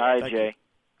 guys. Take care. All right, Jay.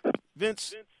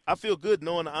 Vince, I feel good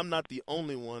knowing I'm not the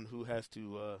only one who has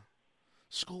to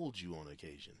scold you on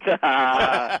occasion.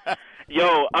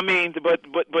 Yo, I mean, but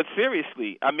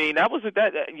seriously, I mean, that was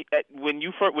when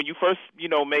you first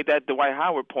made that Dwight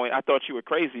Howard point, I thought you were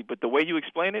crazy, but the way you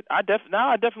explain it, I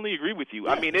definitely agree with you.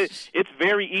 Yes. I mean, it's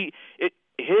very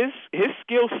his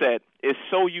skill set is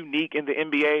so unique in the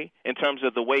NBA in terms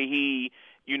of the way he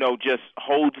just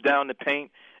holds down the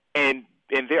paint, and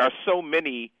there are so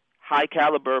many high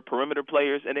caliber perimeter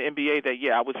players in the NBA that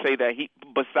I would say that he,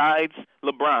 besides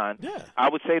LeBron, I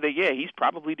would say that he's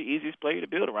probably the easiest player to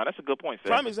build around. That's a good point,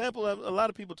 Seth. Prime example, a lot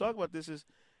of people talk about this is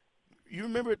you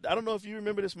remember, I don't know if you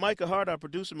remember this, Micah Hart, our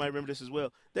producer, might remember this as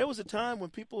well. There was a time when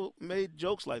people made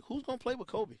jokes like, who's going to play with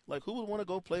Kobe? Like, who would want to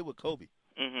go play with Kobe?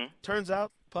 Mm-hmm. Turns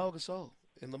out, Paul Gasol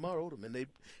and Lamar Odom,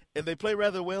 and they play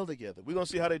rather well together. We're going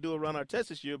to see how they do around our test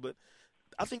this year, but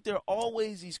I think there are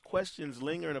always these questions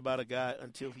lingering about a guy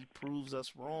until he proves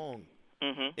us wrong.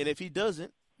 Mm-hmm. And if he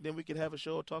doesn't, then we could have a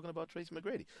show talking about Tracy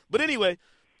McGrady. But anyway,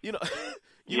 you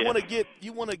want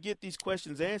to get these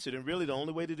questions answered, and really the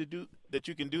only way that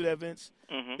you can do that, Vince,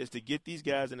 is to get these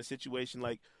guys in a situation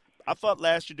like I thought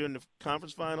last year during the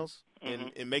conference finals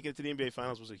and making it to the NBA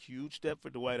finals was a huge step for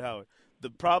Dwight Howard. The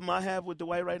problem I have with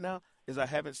Dwight right now is I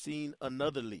haven't seen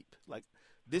another leap. Like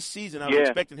this season, I was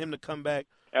expecting him to come back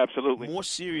absolutely more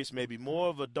serious, maybe more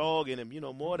of a dog in him,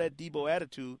 more of that Debo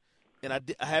attitude. And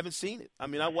I haven't seen it. I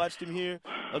mean, I watched him here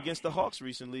against the Hawks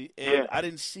recently, and I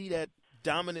didn't see that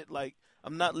dominant, like,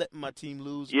 I'm not letting my team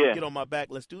lose. Get on my back.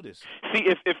 Let's do this. See,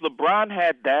 if LeBron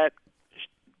had that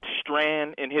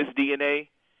strand in his DNA,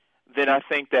 then I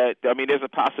think that, I mean, there's a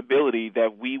possibility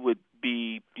that we would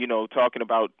be, talking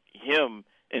about him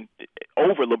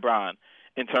over LeBron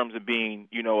in terms of being,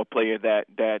 a player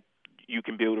that you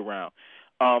can build around.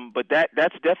 But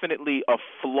that's definitely a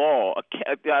flaw.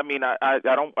 I mean, I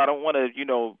don't want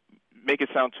to make it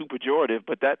sound too pejorative,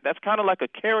 but that's kind of like a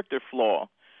character flaw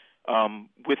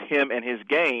with him and his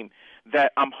game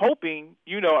that I'm hoping.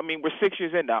 I mean, we're 6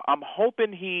 years in now. I'm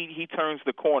hoping he turns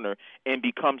the corner and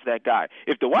becomes that guy.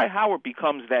 If Dwight Howard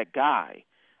becomes that guy,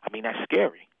 I mean, that's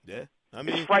scary. Yeah, I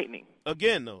mean, it's frightening.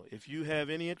 Again, though, if you have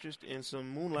any interest in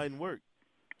some moonlighting work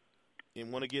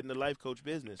and want to get in the life coach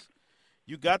business,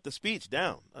 you got the speech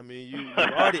down. I mean, you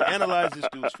already analyzed this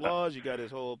dude's flaws. You got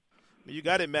his whole – you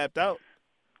got it mapped out.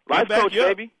 Life coach,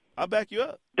 baby. I'll back you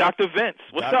up. Dr. Vince,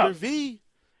 what's up?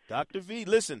 Dr. V.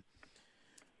 Listen,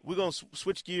 we're going to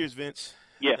switch gears, Vince.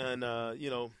 Yeah.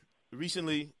 And,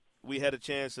 recently we had a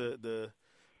chance, the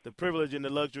privilege and the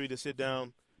luxury to sit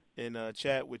down and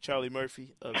chat with Charlie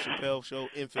Murphy of Chappelle Show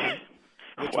Infinite,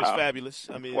 which was fabulous.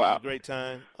 I mean, it was a great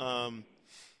time.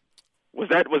 Was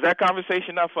that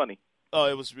conversation not funny? Oh,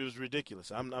 it was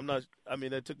ridiculous. I'm not. I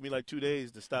mean, it took me like 2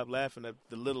 days to stop laughing at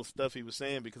the little stuff he was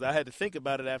saying because I had to think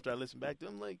about it after I listened back to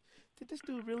him. Like, did this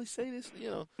dude really say this?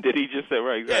 Did he just say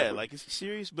right? Exactly. Yeah, like, is he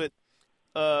serious? But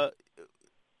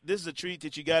this is a treat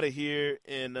that you got to hear,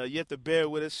 and you have to bear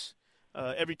with us.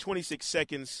 Every 26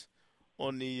 seconds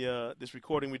on the this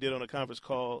recording we did on a conference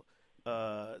call,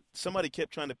 somebody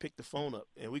kept trying to pick the phone up,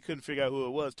 and we couldn't figure out who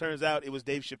it was. Turns out it was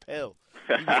Dave Chappelle.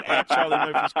 He was at Charlie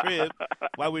Murphy's crib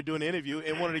while we were doing the interview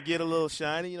and wanted to get a little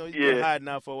shiny. He's been hiding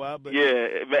out for a while. But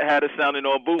it had us sounding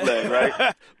all bootleg,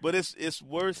 right? But it's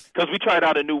worth, because we tried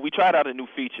out a new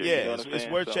feature. Yeah, it's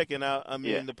worth checking out. I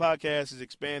mean, the podcast is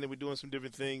expanding. We're doing some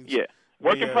different things. Yeah,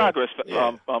 work in progress,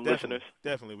 listeners.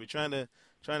 Definitely, we're trying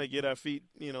to get our feet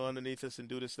underneath us and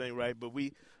do this thing right. But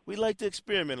we like to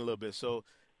experiment a little bit. So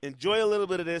enjoy a little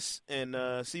bit of this and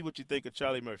see what you think of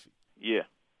Charlie Murphy. Yeah.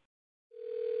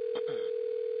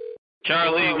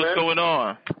 Charlie, what's going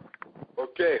on?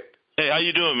 Okay. Hey, how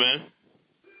you doing, man?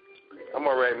 I'm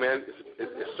all right, man.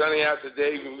 It's sunny out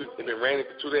today. It's been raining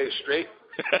for 2 days straight.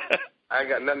 I ain't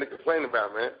got nothing to complain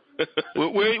about, man.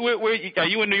 Where are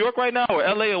you in New York right now, or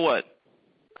L.A. or what?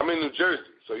 I'm in New Jersey,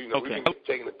 so we've been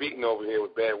taking a beating over here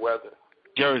with bad weather.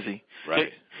 Jersey,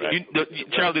 right?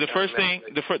 Charlie,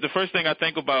 the first thing I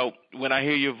think about when I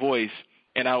hear your voice,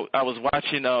 and I was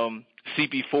watching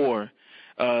CP4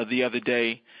 the other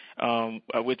day,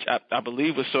 which I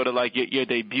believe was sort of like your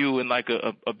debut in like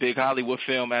a big Hollywood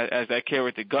film as that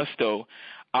character Gusto.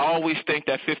 I always think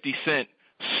that 50 Cent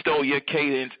stole your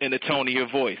cadence and the tone of your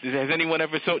voice. Has anyone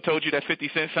ever told you that 50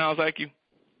 Cent sounds like you?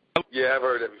 Yeah, I've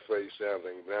heard that before. He sounds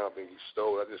like him, but I don't think he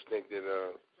stole it. I just think that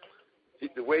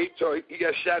the way he talked, he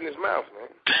got shot in his mouth, man.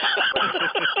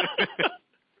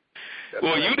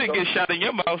 Well, you didn't get shot in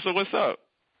your mouth, so what's up?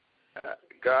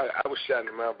 God, I was shot in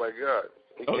the mouth by God.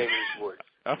 He gave me his voice.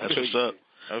 That's what's up.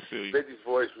 I feel you. 50's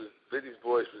voice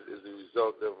is the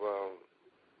result of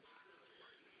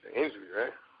the injury,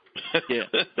 right? Yeah.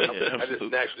 I just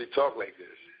naturally talk like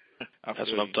this. That's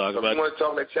what I'm talking about. If you want to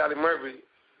talk like Charlie Murphy,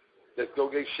 let's go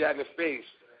get shot in the face.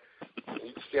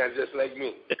 You can sound just like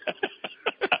me.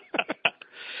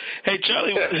 Hey,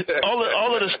 Charlie,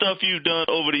 all of the stuff you've done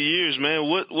over the years, man,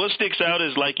 what sticks out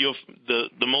is like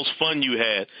the most fun you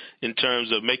had in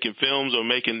terms of making films or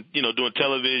making, doing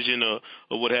television or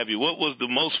what have you. What was the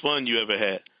most fun you ever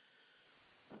had?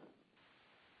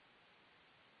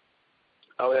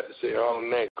 I would have to say all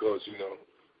night because,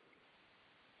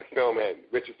 man,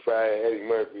 Richard Pryor, Eddie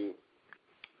Murphy,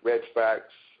 Red Fox,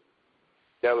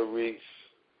 Della Reese,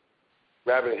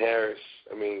 Robin Harris.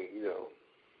 I mean,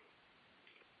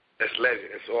 That's legend.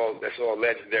 That's all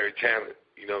legendary talent.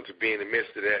 You know, to be in the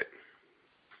midst of that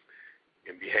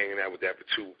and be hanging out with that for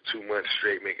two months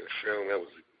straight making a film. That was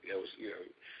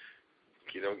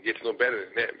you know, gets no better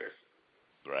than that, man.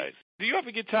 Right. Do you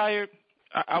ever get tired?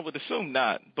 I would assume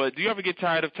not, but do you ever get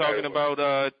tired of talking about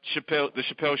the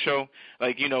Chappelle Show?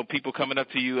 Like, you know, people coming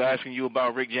up to you asking you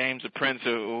about Rick James or Prince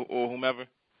or whomever?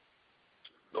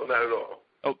 No, not at all.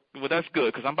 Oh, well, that's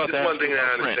good, because I'm about to ask one thing you that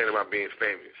I about understand Prince. about being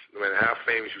famous. No matter how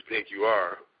famous you think you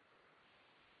are,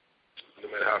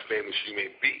 no matter how famous you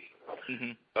may be,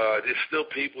 there's still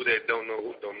people that don't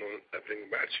know nothing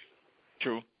about you.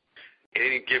 True. At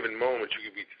any given moment, you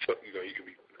could be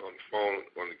on the phone,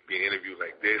 be an interview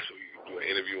like this, or you can do an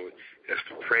interview that's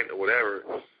for print or whatever,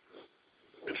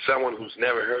 and someone who's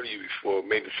never heard of you before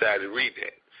may decide to read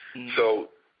that. So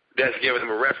that's giving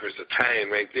them a reference, a tie-in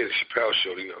right there, the Chappelle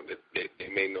Show. You know, that they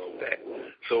may know that.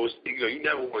 So it's, you know, you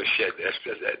never want to shed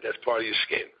that. That's part of your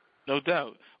skin. No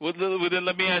doubt. Well, then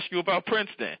let me ask you about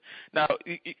Prince then. Now,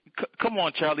 come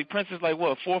on, Charlie. Prince is like,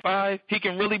 what, 4 or 5? He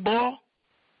can really ball?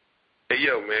 Hey,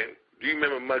 yo, man, do you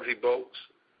remember Muggsy Bogues?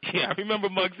 Yeah, I remember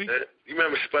Muggsy. You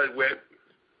remember Spud Webb?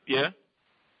 Yeah.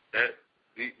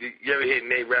 You ever hear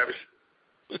Nate Robinson?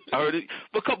 I heard it.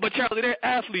 But Charlie, they're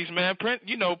athletes, man. Prince is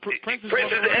an athlete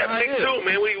too,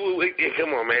 man.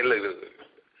 Come on, man. Look.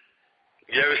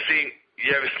 You ever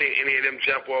seen any of them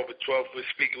jump off a 12-foot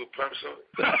speaker with pumps on?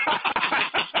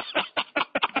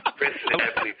 Prince is an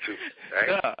athlete too, right?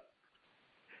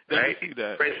 Yeah. Right? See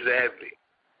that. Prince is an athlete.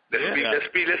 Let's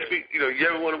speak. You know, you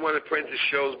ever went to one of Prince's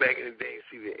shows back in the day and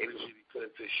see the energy he put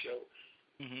into the show?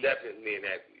 Definitely an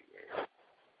athlete, man.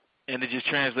 And it just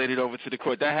translated over to the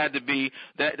court. That had to be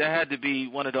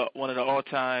one of the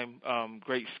all-time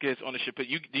great skits on the show. But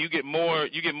do you get more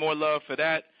love for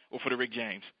that or for the Rick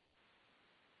James?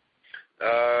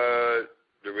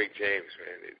 The Rick James,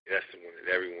 man. That's the one that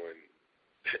everyone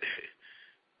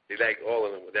they like all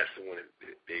of them, but that's the one that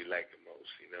they like the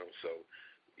most. You know, so.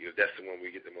 You know, that's the one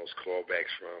we get the most callbacks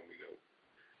from, you know.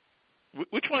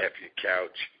 Which one? Happy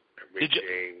Couch, Rick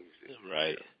James.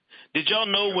 Right. Did y'all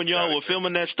know when y'all were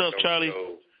filming that stuff, Charlie?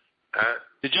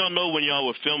 Did y'all know when y'all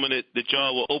were filming it that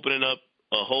y'all were opening up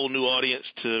a whole new audience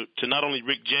to not only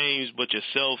Rick James, but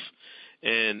yourself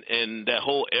and that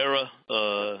whole era,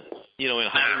 you know, in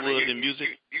Hollywood and music?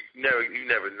 You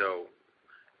never know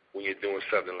when you're doing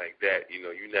something like that. You know,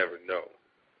 you never know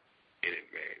in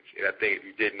advance. And I think if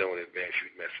you did know in advance,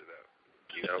 you'd mess it up.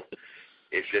 You know,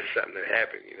 it's just something that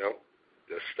happened. You know,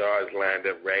 the stars lined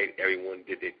up right. Everyone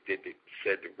said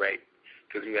the right.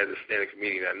 Because you as a stand-up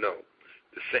comedian, I know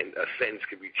a sentence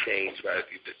can be changed by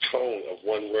the tone of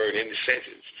one word in the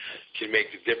sentence can make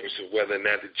the difference of whether or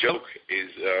not the joke is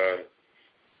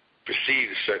perceived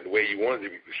a certain way you want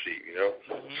it to be perceived. You know,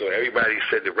 so everybody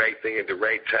said the right thing at the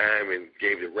right time and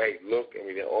gave the right look. I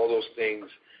mean, all those things.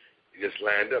 Just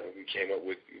lined up, and we came out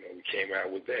with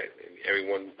that, and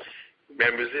everyone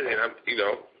remembers it, and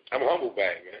I'm humbled by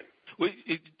it, man. Well,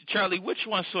 Charlie, which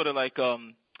one sort of like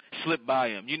slipped by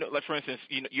him? You know, like for instance,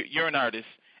 you know, you're an artist,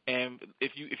 and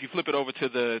if you flip it over to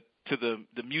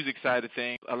the music side of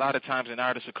things, a lot of times an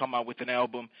artist will come out with an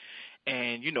album,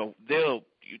 and you know they'll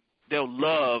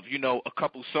love a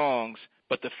couple songs,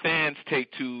 but the fans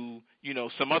take to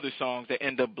some other songs that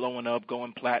end up blowing up,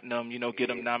 going platinum, get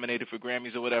them nominated for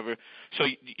Grammys or whatever. So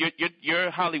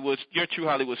your True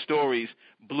Hollywood Stories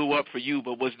blew up for you,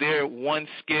 but was there one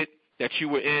skit that you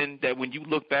were in that when you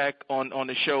look back on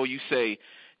the show, you say,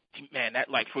 man, that,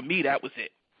 like, for me, that was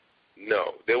it?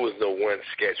 No, there was no one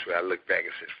sketch where I look back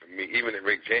and said, for me, even the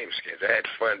Rick James sketch, I had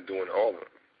fun doing all of them.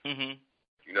 Mm-hmm.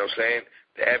 You know what I'm saying?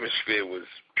 The atmosphere was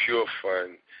pure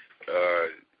fun.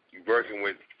 You're working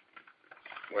with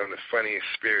one of the funniest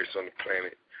spirits on the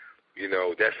planet.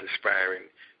 That's inspiring.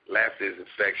 Laughter is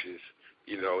infectious.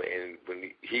 And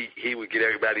when he would get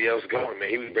everybody else going, man,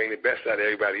 he would bring the best out of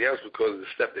everybody else because of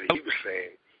the stuff that he was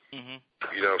saying. Mm-hmm.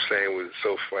 You know what I'm saying? Was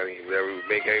so funny. Whatever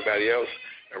would make everybody else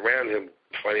around him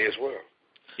funny as well.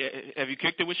 Yeah. Have you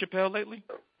kicked it with Chappelle lately?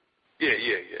 Yeah.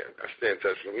 I stay in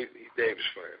touch with him.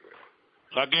 Dave's funny, man.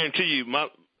 I guarantee you,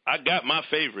 I got my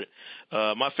favorite.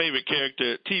 My favorite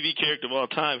character, TV character of all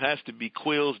time, has to be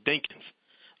Quills Dinkins.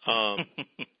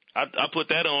 I put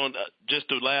that on just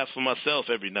to laugh for myself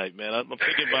every night, man. I'm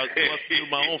thinking about going through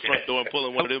my own front door and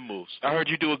pulling one of them moves. I heard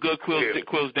you do a good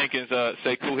Quills Dinkins.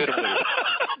 Say, cool, hit him with it.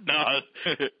 No,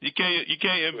 you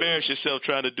can't embarrass yourself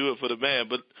trying to do it for the man.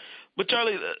 But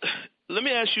Charlie, let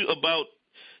me ask you about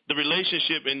the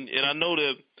relationship, and I know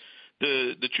that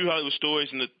the True Hollywood Stories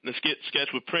and the sketch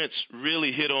with Prince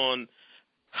really hit on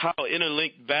how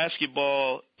interlinked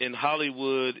basketball and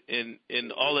Hollywood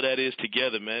and all of that is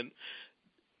together, man.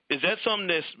 Is that something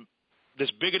that's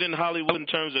that's bigger than Hollywood in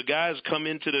terms of guys come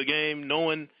into the game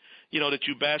knowing, that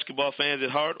you basketball fans at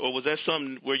heart, or was that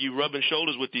something where you rubbing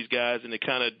shoulders with these guys and it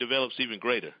kind of develops even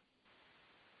greater?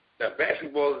 Now,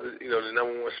 basketball is, the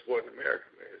number one sport in America,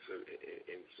 man.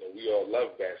 So we all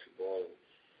love basketball.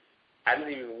 I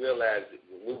didn't even realize that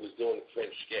when we was doing the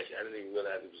Prince sketch, I didn't even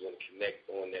realize it was going to connect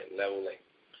on that level. Like,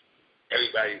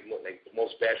 everybody, like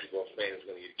most basketball fans, is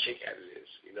going to get a kick out of this,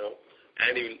 I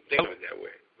didn't even think of it that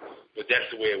way. But that's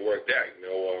the way it worked out,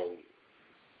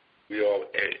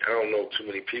 I don't know too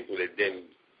many people that didn't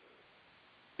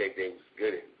think they was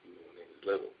good at it when they was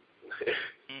little.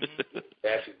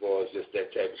 Basketball is just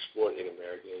that type of sport in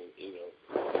America. And,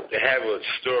 to have a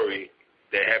story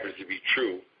that happens to be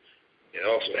true, it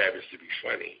also happens to be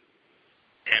funny,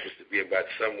 happens to be about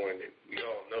someone that we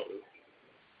all know,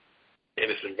 and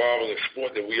it's involving a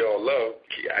sport that we all love.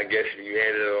 I guess when you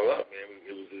add it all up, man,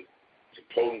 it was a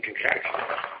potent concoction.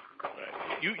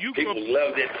 People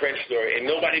love that Prince story, and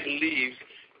nobody believes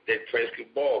that Prince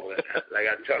could ball. But like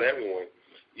I tell everyone,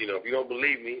 if you don't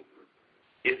believe me,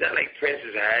 it's not like Prince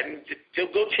is hiding.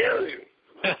 Just go challenge him.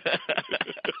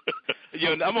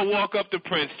 I'm gonna walk up to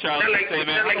Prince, Charlie, and say,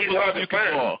 man, I don't believe you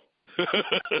can ball.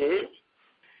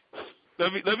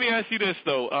 Let me ask you this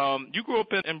though. You grew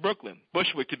up in Brooklyn,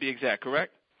 Bushwick to be exact,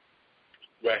 correct?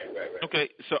 Right. Okay,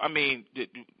 so I mean,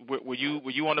 were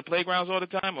you on the playgrounds all the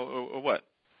time, or what?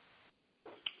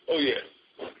 Oh yeah,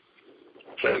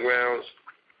 playgrounds.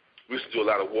 We used to do a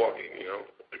lot of walking.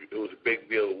 It was a big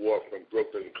deal to walk from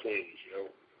Brooklyn to Queens.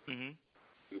 Mm-hmm.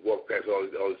 We walked past all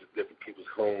these different people's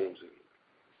homes and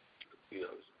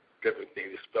different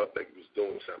things. It felt like it was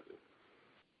doing something.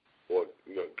 Or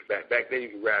back then you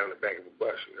could ride on the back of a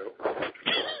bus.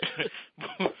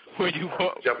 Were you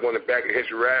jump on the back and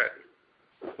hitch a ride?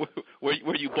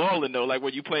 Were you balling though? Like, were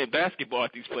you playing basketball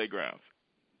at these playgrounds?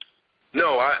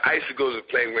 No, I used to go to the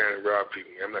playground and rob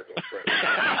people. I'm not gonna front.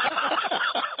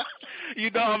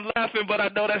 I'm laughing, but I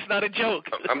know that's not a joke.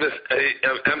 I'm not.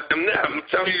 I'm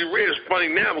telling you the real. It's funny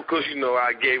now because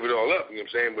I gave it all up. You know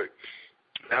what I'm saying? But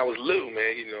I was little,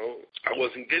 man. I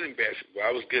wasn't good in basketball.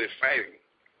 I was good at fighting.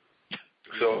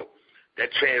 So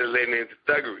that translated into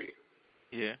thuggery.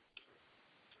 Yeah.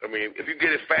 I mean, if you're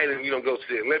good at fighting, you don't go to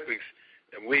the Olympics.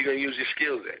 And where are you gonna use your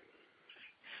skills at?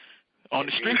 On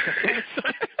the street.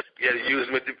 You had to use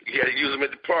them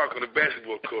at the park on the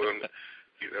basketball court.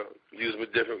 Use them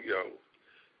at different.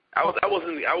 I was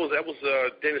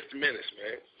Dennis the Menace,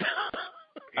 man.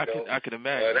 I can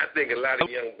imagine. And I think a lot of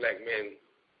young black men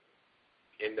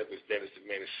end up as Dennis the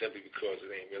Menace simply because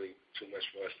it ain't really too much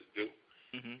for us to do.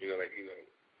 Mm-hmm. In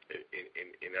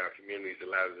our communities, a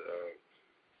lot of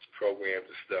programs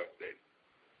and stuff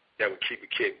that would keep a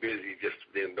kid busy just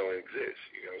then don't exist.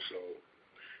 So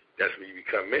that's when you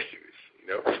become mischievous.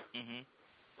 Mm-hmm.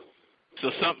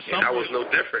 So I was no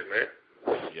different, man.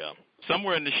 Yeah.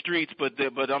 Somewhere in the streets, but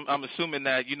I'm assuming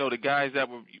that the guys that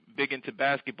were big into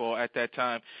basketball at that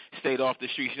time stayed off the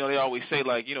streets. They always say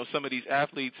some of these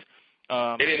athletes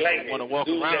they didn't like want to walk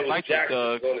around like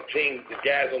the on the team. The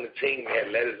guys on the team had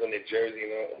letters on their jersey,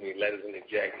 letters on their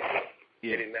jacket.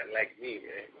 Yeah. They did not like me,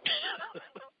 man.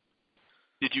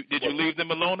 Did you leave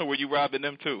them alone, or were you robbing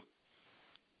them too?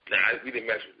 Nah, we didn't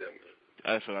mess with them, man.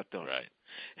 That's what I thought. Right.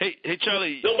 Hey,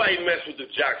 Charlie. Nobody mess with the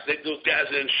jocks. Those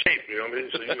guys are in shape, you know what I mean?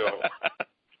 So,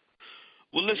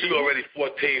 Well, listen. You already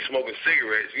 14 smoking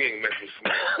cigarettes. You ain't messing with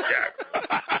some jock.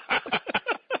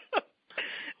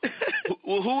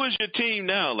 Well, who is your team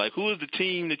now? Like, who is the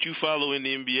team that you follow in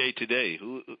the NBA today?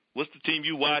 What's the team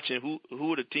you watch, and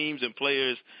who are the teams and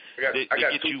players that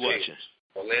get you watching?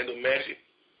 Orlando Magic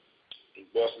and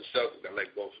Boston Celtics. I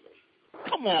like both of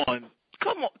them.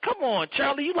 Come on,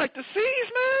 Charlie. You like the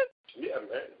C's, man? Yeah,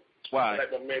 man. Why? I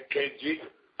like my man KG.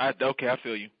 Okay, I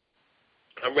feel you.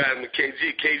 I'm riding with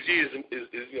KG. KG is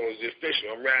the official.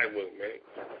 I'm riding with him, man.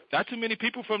 Not too many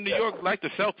people from New York like the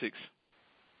Celtics.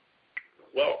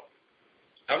 Well,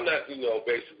 I'm not,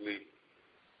 basically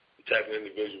the type of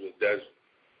individual that does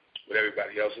what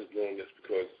everybody else is doing just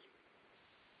because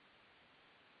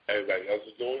everybody else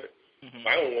is doing it. Mm-hmm. If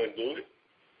I don't want to do it,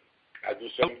 I do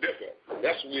something different.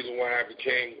 That's the reason why I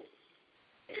became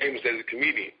famous as a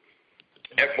comedian.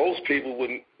 And most people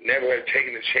would never have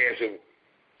taken the chance of,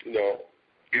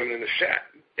 giving it a shot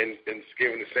and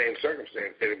given the same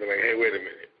circumstance. They'd have been like, hey, wait a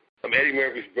minute. I'm Eddie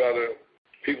Murphy's brother.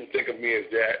 People think of me as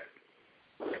that.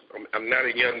 I'm not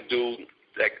a young dude,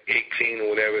 like 18 or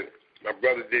whatever. My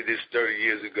brother did this 30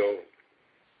 years ago.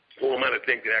 Who am I to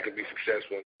think that I could be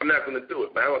successful? I'm not going to do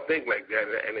it, but I don't think like that.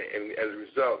 And as a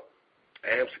result,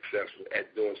 I am successful at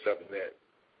doing something that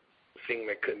seemed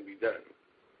like couldn't be done.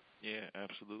 Yeah,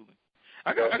 absolutely.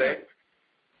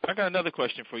 I got another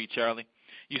question for you, Charlie.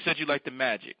 You said you like the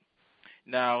Magic.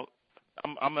 Now,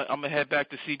 I'm gonna head back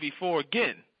to CB4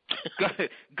 again.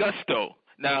 Gusto.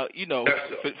 Now,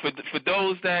 for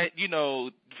those that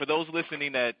for those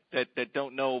listening that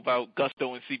don't know about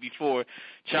Gusto and CB4,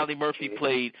 Charlie Murphy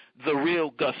played the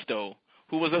real Gusto,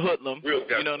 who was a hoodlum. Real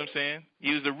Gusto. You know what I'm saying?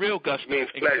 He was the real Gusto. Means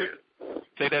pleasure.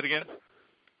 Say that again.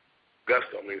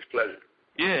 Gusto means pleasure.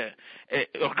 Yeah.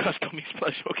 Gusto means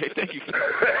pleasure. Okay, thank you for that.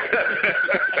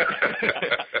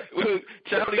 Well,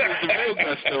 Charlie was the real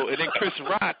Gusto, and then Chris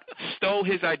Rock stole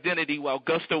his identity while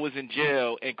Gusto was in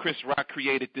jail, and Chris Rock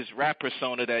created this rap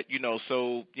persona that,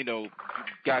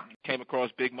 came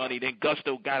across big money. Then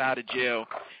Gusto got out of jail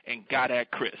and got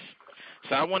at Chris.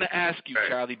 So I want to ask you,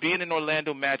 Charlie, being an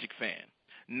Orlando Magic fan,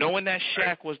 knowing that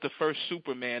Shaq was the first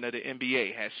Superman of the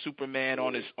NBA, had Superman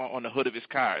on the hood of his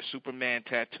car, Superman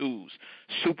tattoos,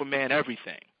 Superman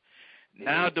everything.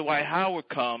 Now Dwight Howard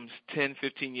comes 10,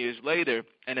 15 years later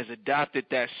and has adopted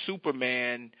that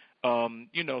Superman,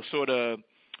 sort of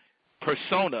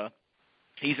persona.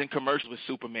 He's in commercials with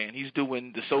Superman. He's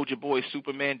doing the Soulja Boy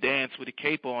Superman dance with a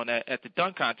cape on at the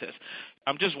dunk contest.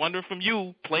 I'm just wondering from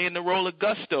you, playing the role of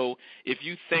Gusto, if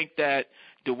you think that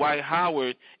Dwight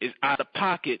Howard is out of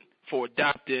pocket for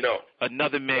adopting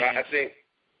another man. I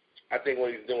think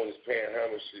what he's doing is paying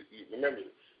homage to. Remember,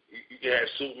 you can have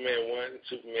Superman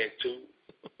 1, Superman 2,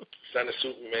 Son of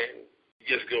Superman. You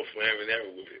just go forever and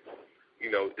ever with it.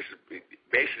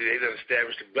 Basically they done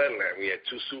established the bloodline. We had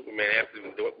two Superman after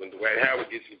when Dwight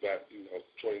Howard gets about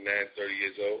 29, 30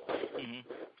 years old. Mm-hmm.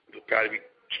 He'll probably be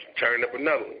turning up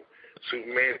another one.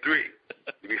 Superman 3.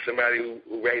 To be somebody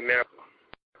who right now.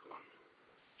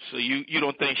 So you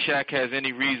don't think Shaq has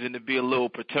any reason to be a little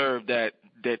perturbed that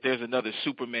there's another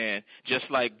Superman, just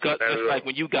like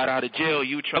when you got out of jail,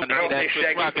 you were trying to get that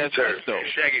Chris Rock as Gusto.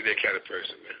 Shaq is that kind of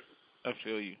person, man. I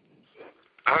feel you.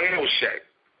 I hung out with Shaq.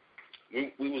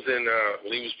 We was in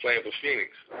when he was playing for Phoenix.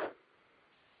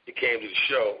 He came to the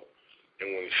show, and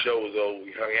when the show was over,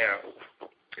 we hung out.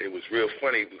 It was real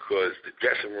funny because the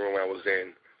dressing room I was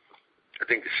in, I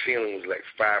think the ceiling was like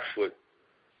 5 foot.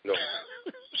 No,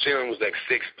 the ceiling was like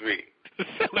 6'3". The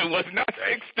ceiling was not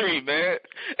 6'3", man.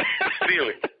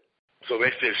 Ceiling. So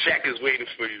they said, Shaq is waiting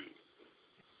for you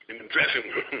in the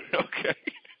dressing room. Okay.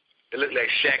 It looked like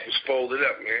Shaq was folded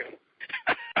up, man.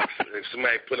 If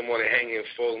somebody put him on a hanger and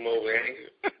fold him over the hanger.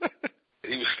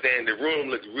 He was standing. The room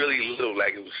looked really little,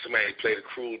 like it was somebody played a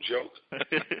cruel joke.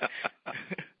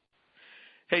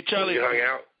 Hey, Charlie. We hung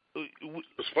out. It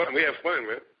was fun. We had fun,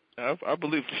 man. I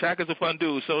believe Shaq is a fun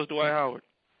dude. So is Dwight Howard.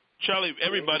 Charlie,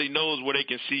 everybody knows where they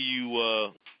can see you,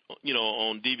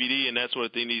 on DVD and that sort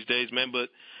of thing these days, man. But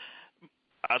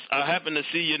I happen to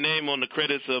see your name on the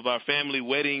credits of Our Family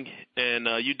Wedding, and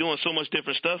you're doing so much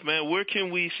different stuff, man. Where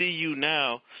can we see you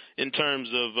now in terms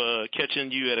of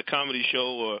catching you at a comedy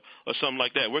show or something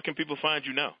like that? Where can people find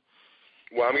you now?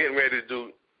 Well, I'm getting ready to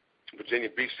do Virginia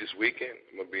Beach this weekend.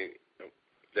 I'm going to be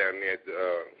down there at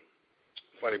the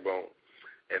Funny Bone.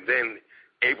 And then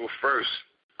April 1st,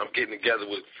 I'm getting together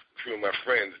with a few of my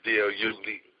friends, D.L.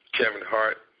 Hughley, Kevin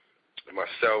Hart, and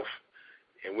myself,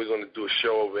 and we're going to do a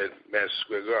show over at Madison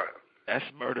Square Garden. That's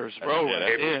Murderers Row.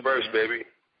 April 1st, baby.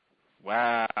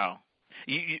 Wow.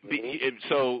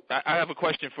 So I have a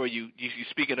question for you. You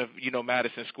speaking of,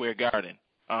 Madison Square Garden,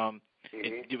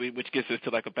 which gets us to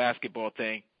like a basketball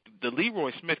thing. The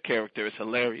Leroy Smith character is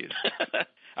hilarious.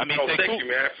 I mean, thank you,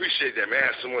 man. I appreciate that, man. I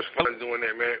had so much fun doing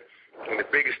that, man. And the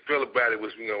biggest thrill about it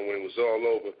was, when it was all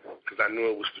over, because I knew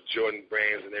it was for Jordan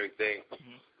Brands and everything.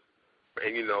 Mm-hmm.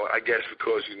 And, I guess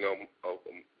because,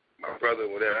 my brother,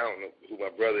 whatever, I don't know who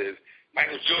my brother is,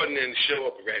 Michael Jordan didn't show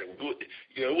up around.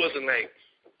 It wasn't like,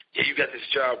 yeah, you got this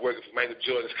job working for Michael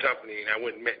Jordan's company, and I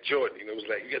went and met Jordan. It was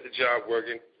like, you got the job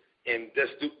working, and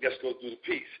let's go do the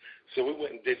piece. So we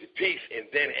went and did the piece, and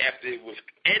then after it was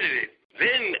edited,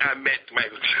 then I met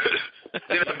Michael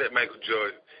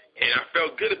Jordan. And I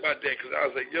felt good about that because I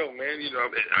was like, yo, man,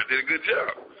 I did a good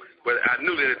job. But I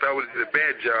knew that if I would have did a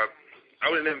bad job, I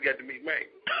would have never got to meet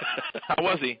Mike. How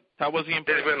was he? How was he in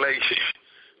person? It's been like,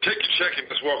 take your check and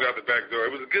just walk out the back door.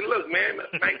 It was a good look, man.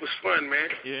 Mike was fun, man.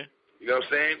 Yeah. You know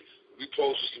what I'm saying? We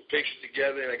posted some pictures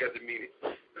together, and I got to meet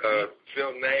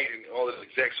Phil Knight and all the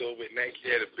execs over at Nike.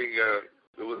 He had a big, I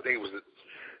think it was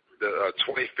the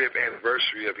 25th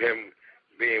anniversary of him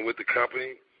being with the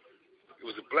company. It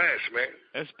was a blast, man.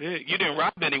 That's big. You didn't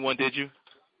rob anyone, did you?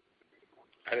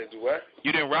 I didn't do what?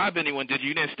 You didn't rob anyone, did you?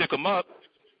 You didn't stick them up?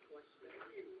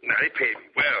 No, they paid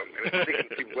me well, man. Sticking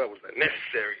people up was not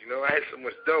necessary, I had so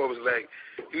much dough. It was like,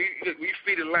 when you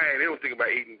feed a lion, they don't think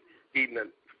about eating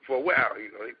for a while,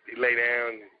 They lay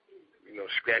down,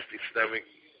 scratch their stomach,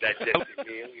 digesting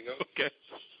meal, you know. Okay.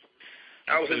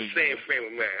 I was in the same frame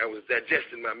of mind. I was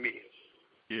digesting my meal.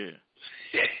 Yeah.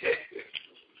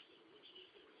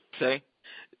 Say?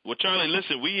 Well, Charlie,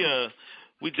 listen,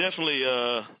 we definitely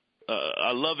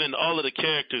are loving all of the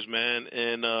characters, man,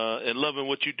 and loving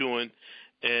what you're doing.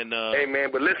 And hey,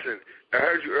 man, but listen, I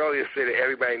heard you earlier say that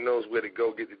everybody knows where to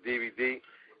go get the DVD,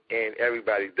 and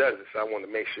everybody doesn't, so I want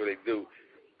to make sure they do.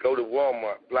 Go to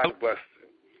Walmart, Blockbuster,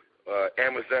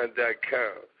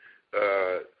 Amazon.com,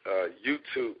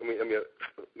 YouTube. I mean,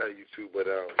 not YouTube, but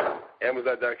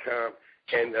Amazon.com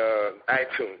and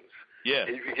iTunes. Yeah.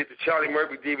 And you can get the Charlie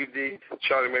Murphy DVD.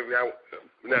 Charlie Murphy, I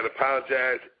would not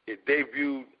apologize. It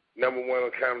debuted #1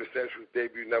 on Comedy Central. It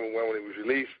debuted #1 when it was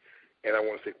released. And I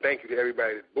want to say thank you to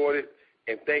everybody that bought it,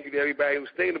 and thank you to everybody who's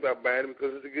thinking about buying it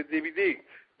because it's a good DVD.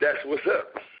 That's what's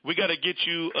up. We got to get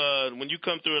you, when you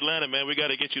come through Atlanta, man, we got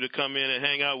to get you to come in and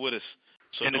hang out with us.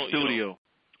 So in the studio.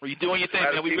 Well, you're doing your thing,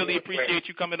 man. We really appreciate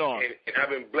you coming on. And I've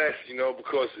been blessed, you know,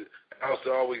 because I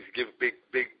also always give big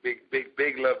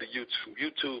love to YouTube.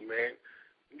 YouTube, man.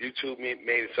 YouTube made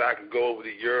it so I can go over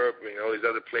to Europe and all these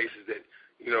other places that,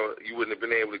 you know, you wouldn't have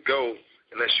been able to go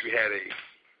unless you had a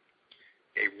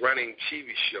running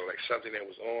TV show, like something that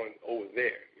was on over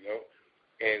there, you know.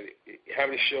 And how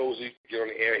many shows you get on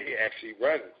the air here actually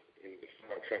run in the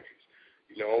foreign countries?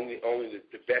 You know, only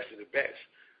the best of the best.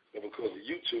 But because of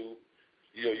YouTube,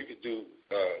 you know, you could do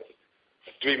a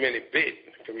 3-minute bit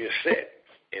from your set,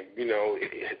 and, you know,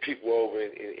 people over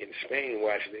in Spain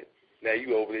watching it. Now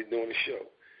you over there doing the show.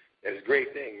 That's a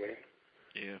great thing, man.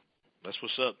 Yeah. That's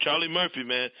what's up. Charlie Murphy,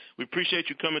 man, we appreciate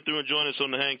you coming through and joining us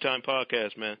on the Hang Time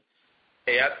Podcast, man.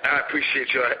 Hey, I appreciate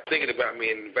y'all thinking about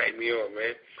me and inviting me on,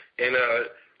 man. And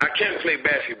I can play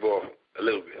basketball a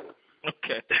little bit.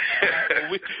 Okay.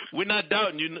 We're not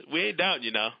doubting you. We ain't doubting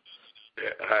you now. Yeah,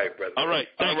 all right, brother. All right.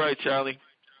 All right, Charlie.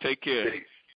 Take care. Peace.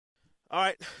 All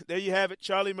right, there you have it.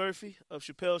 Charlie Murphy of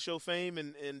Chappelle Show fame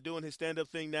and doing his stand-up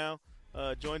thing now.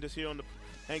 Joined us here on the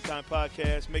Hang Time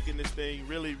Podcast, making this thing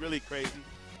really, really crazy.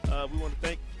 We want to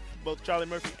thank both Charlie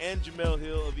Murphy and Jemele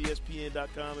Hill of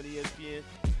ESPN.com and ESPN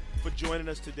for joining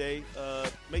us today.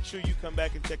 Make sure you come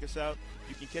back and check us out.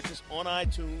 You can catch us on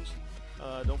iTunes.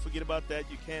 Don't forget about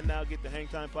that. You can now get the Hang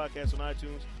Time Podcast on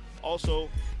iTunes. Also,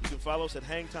 you can follow us at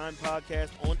Hang Time Podcast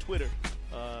on Twitter.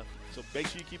 So make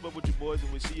sure you keep up with your boys, and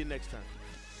we'll see you next time.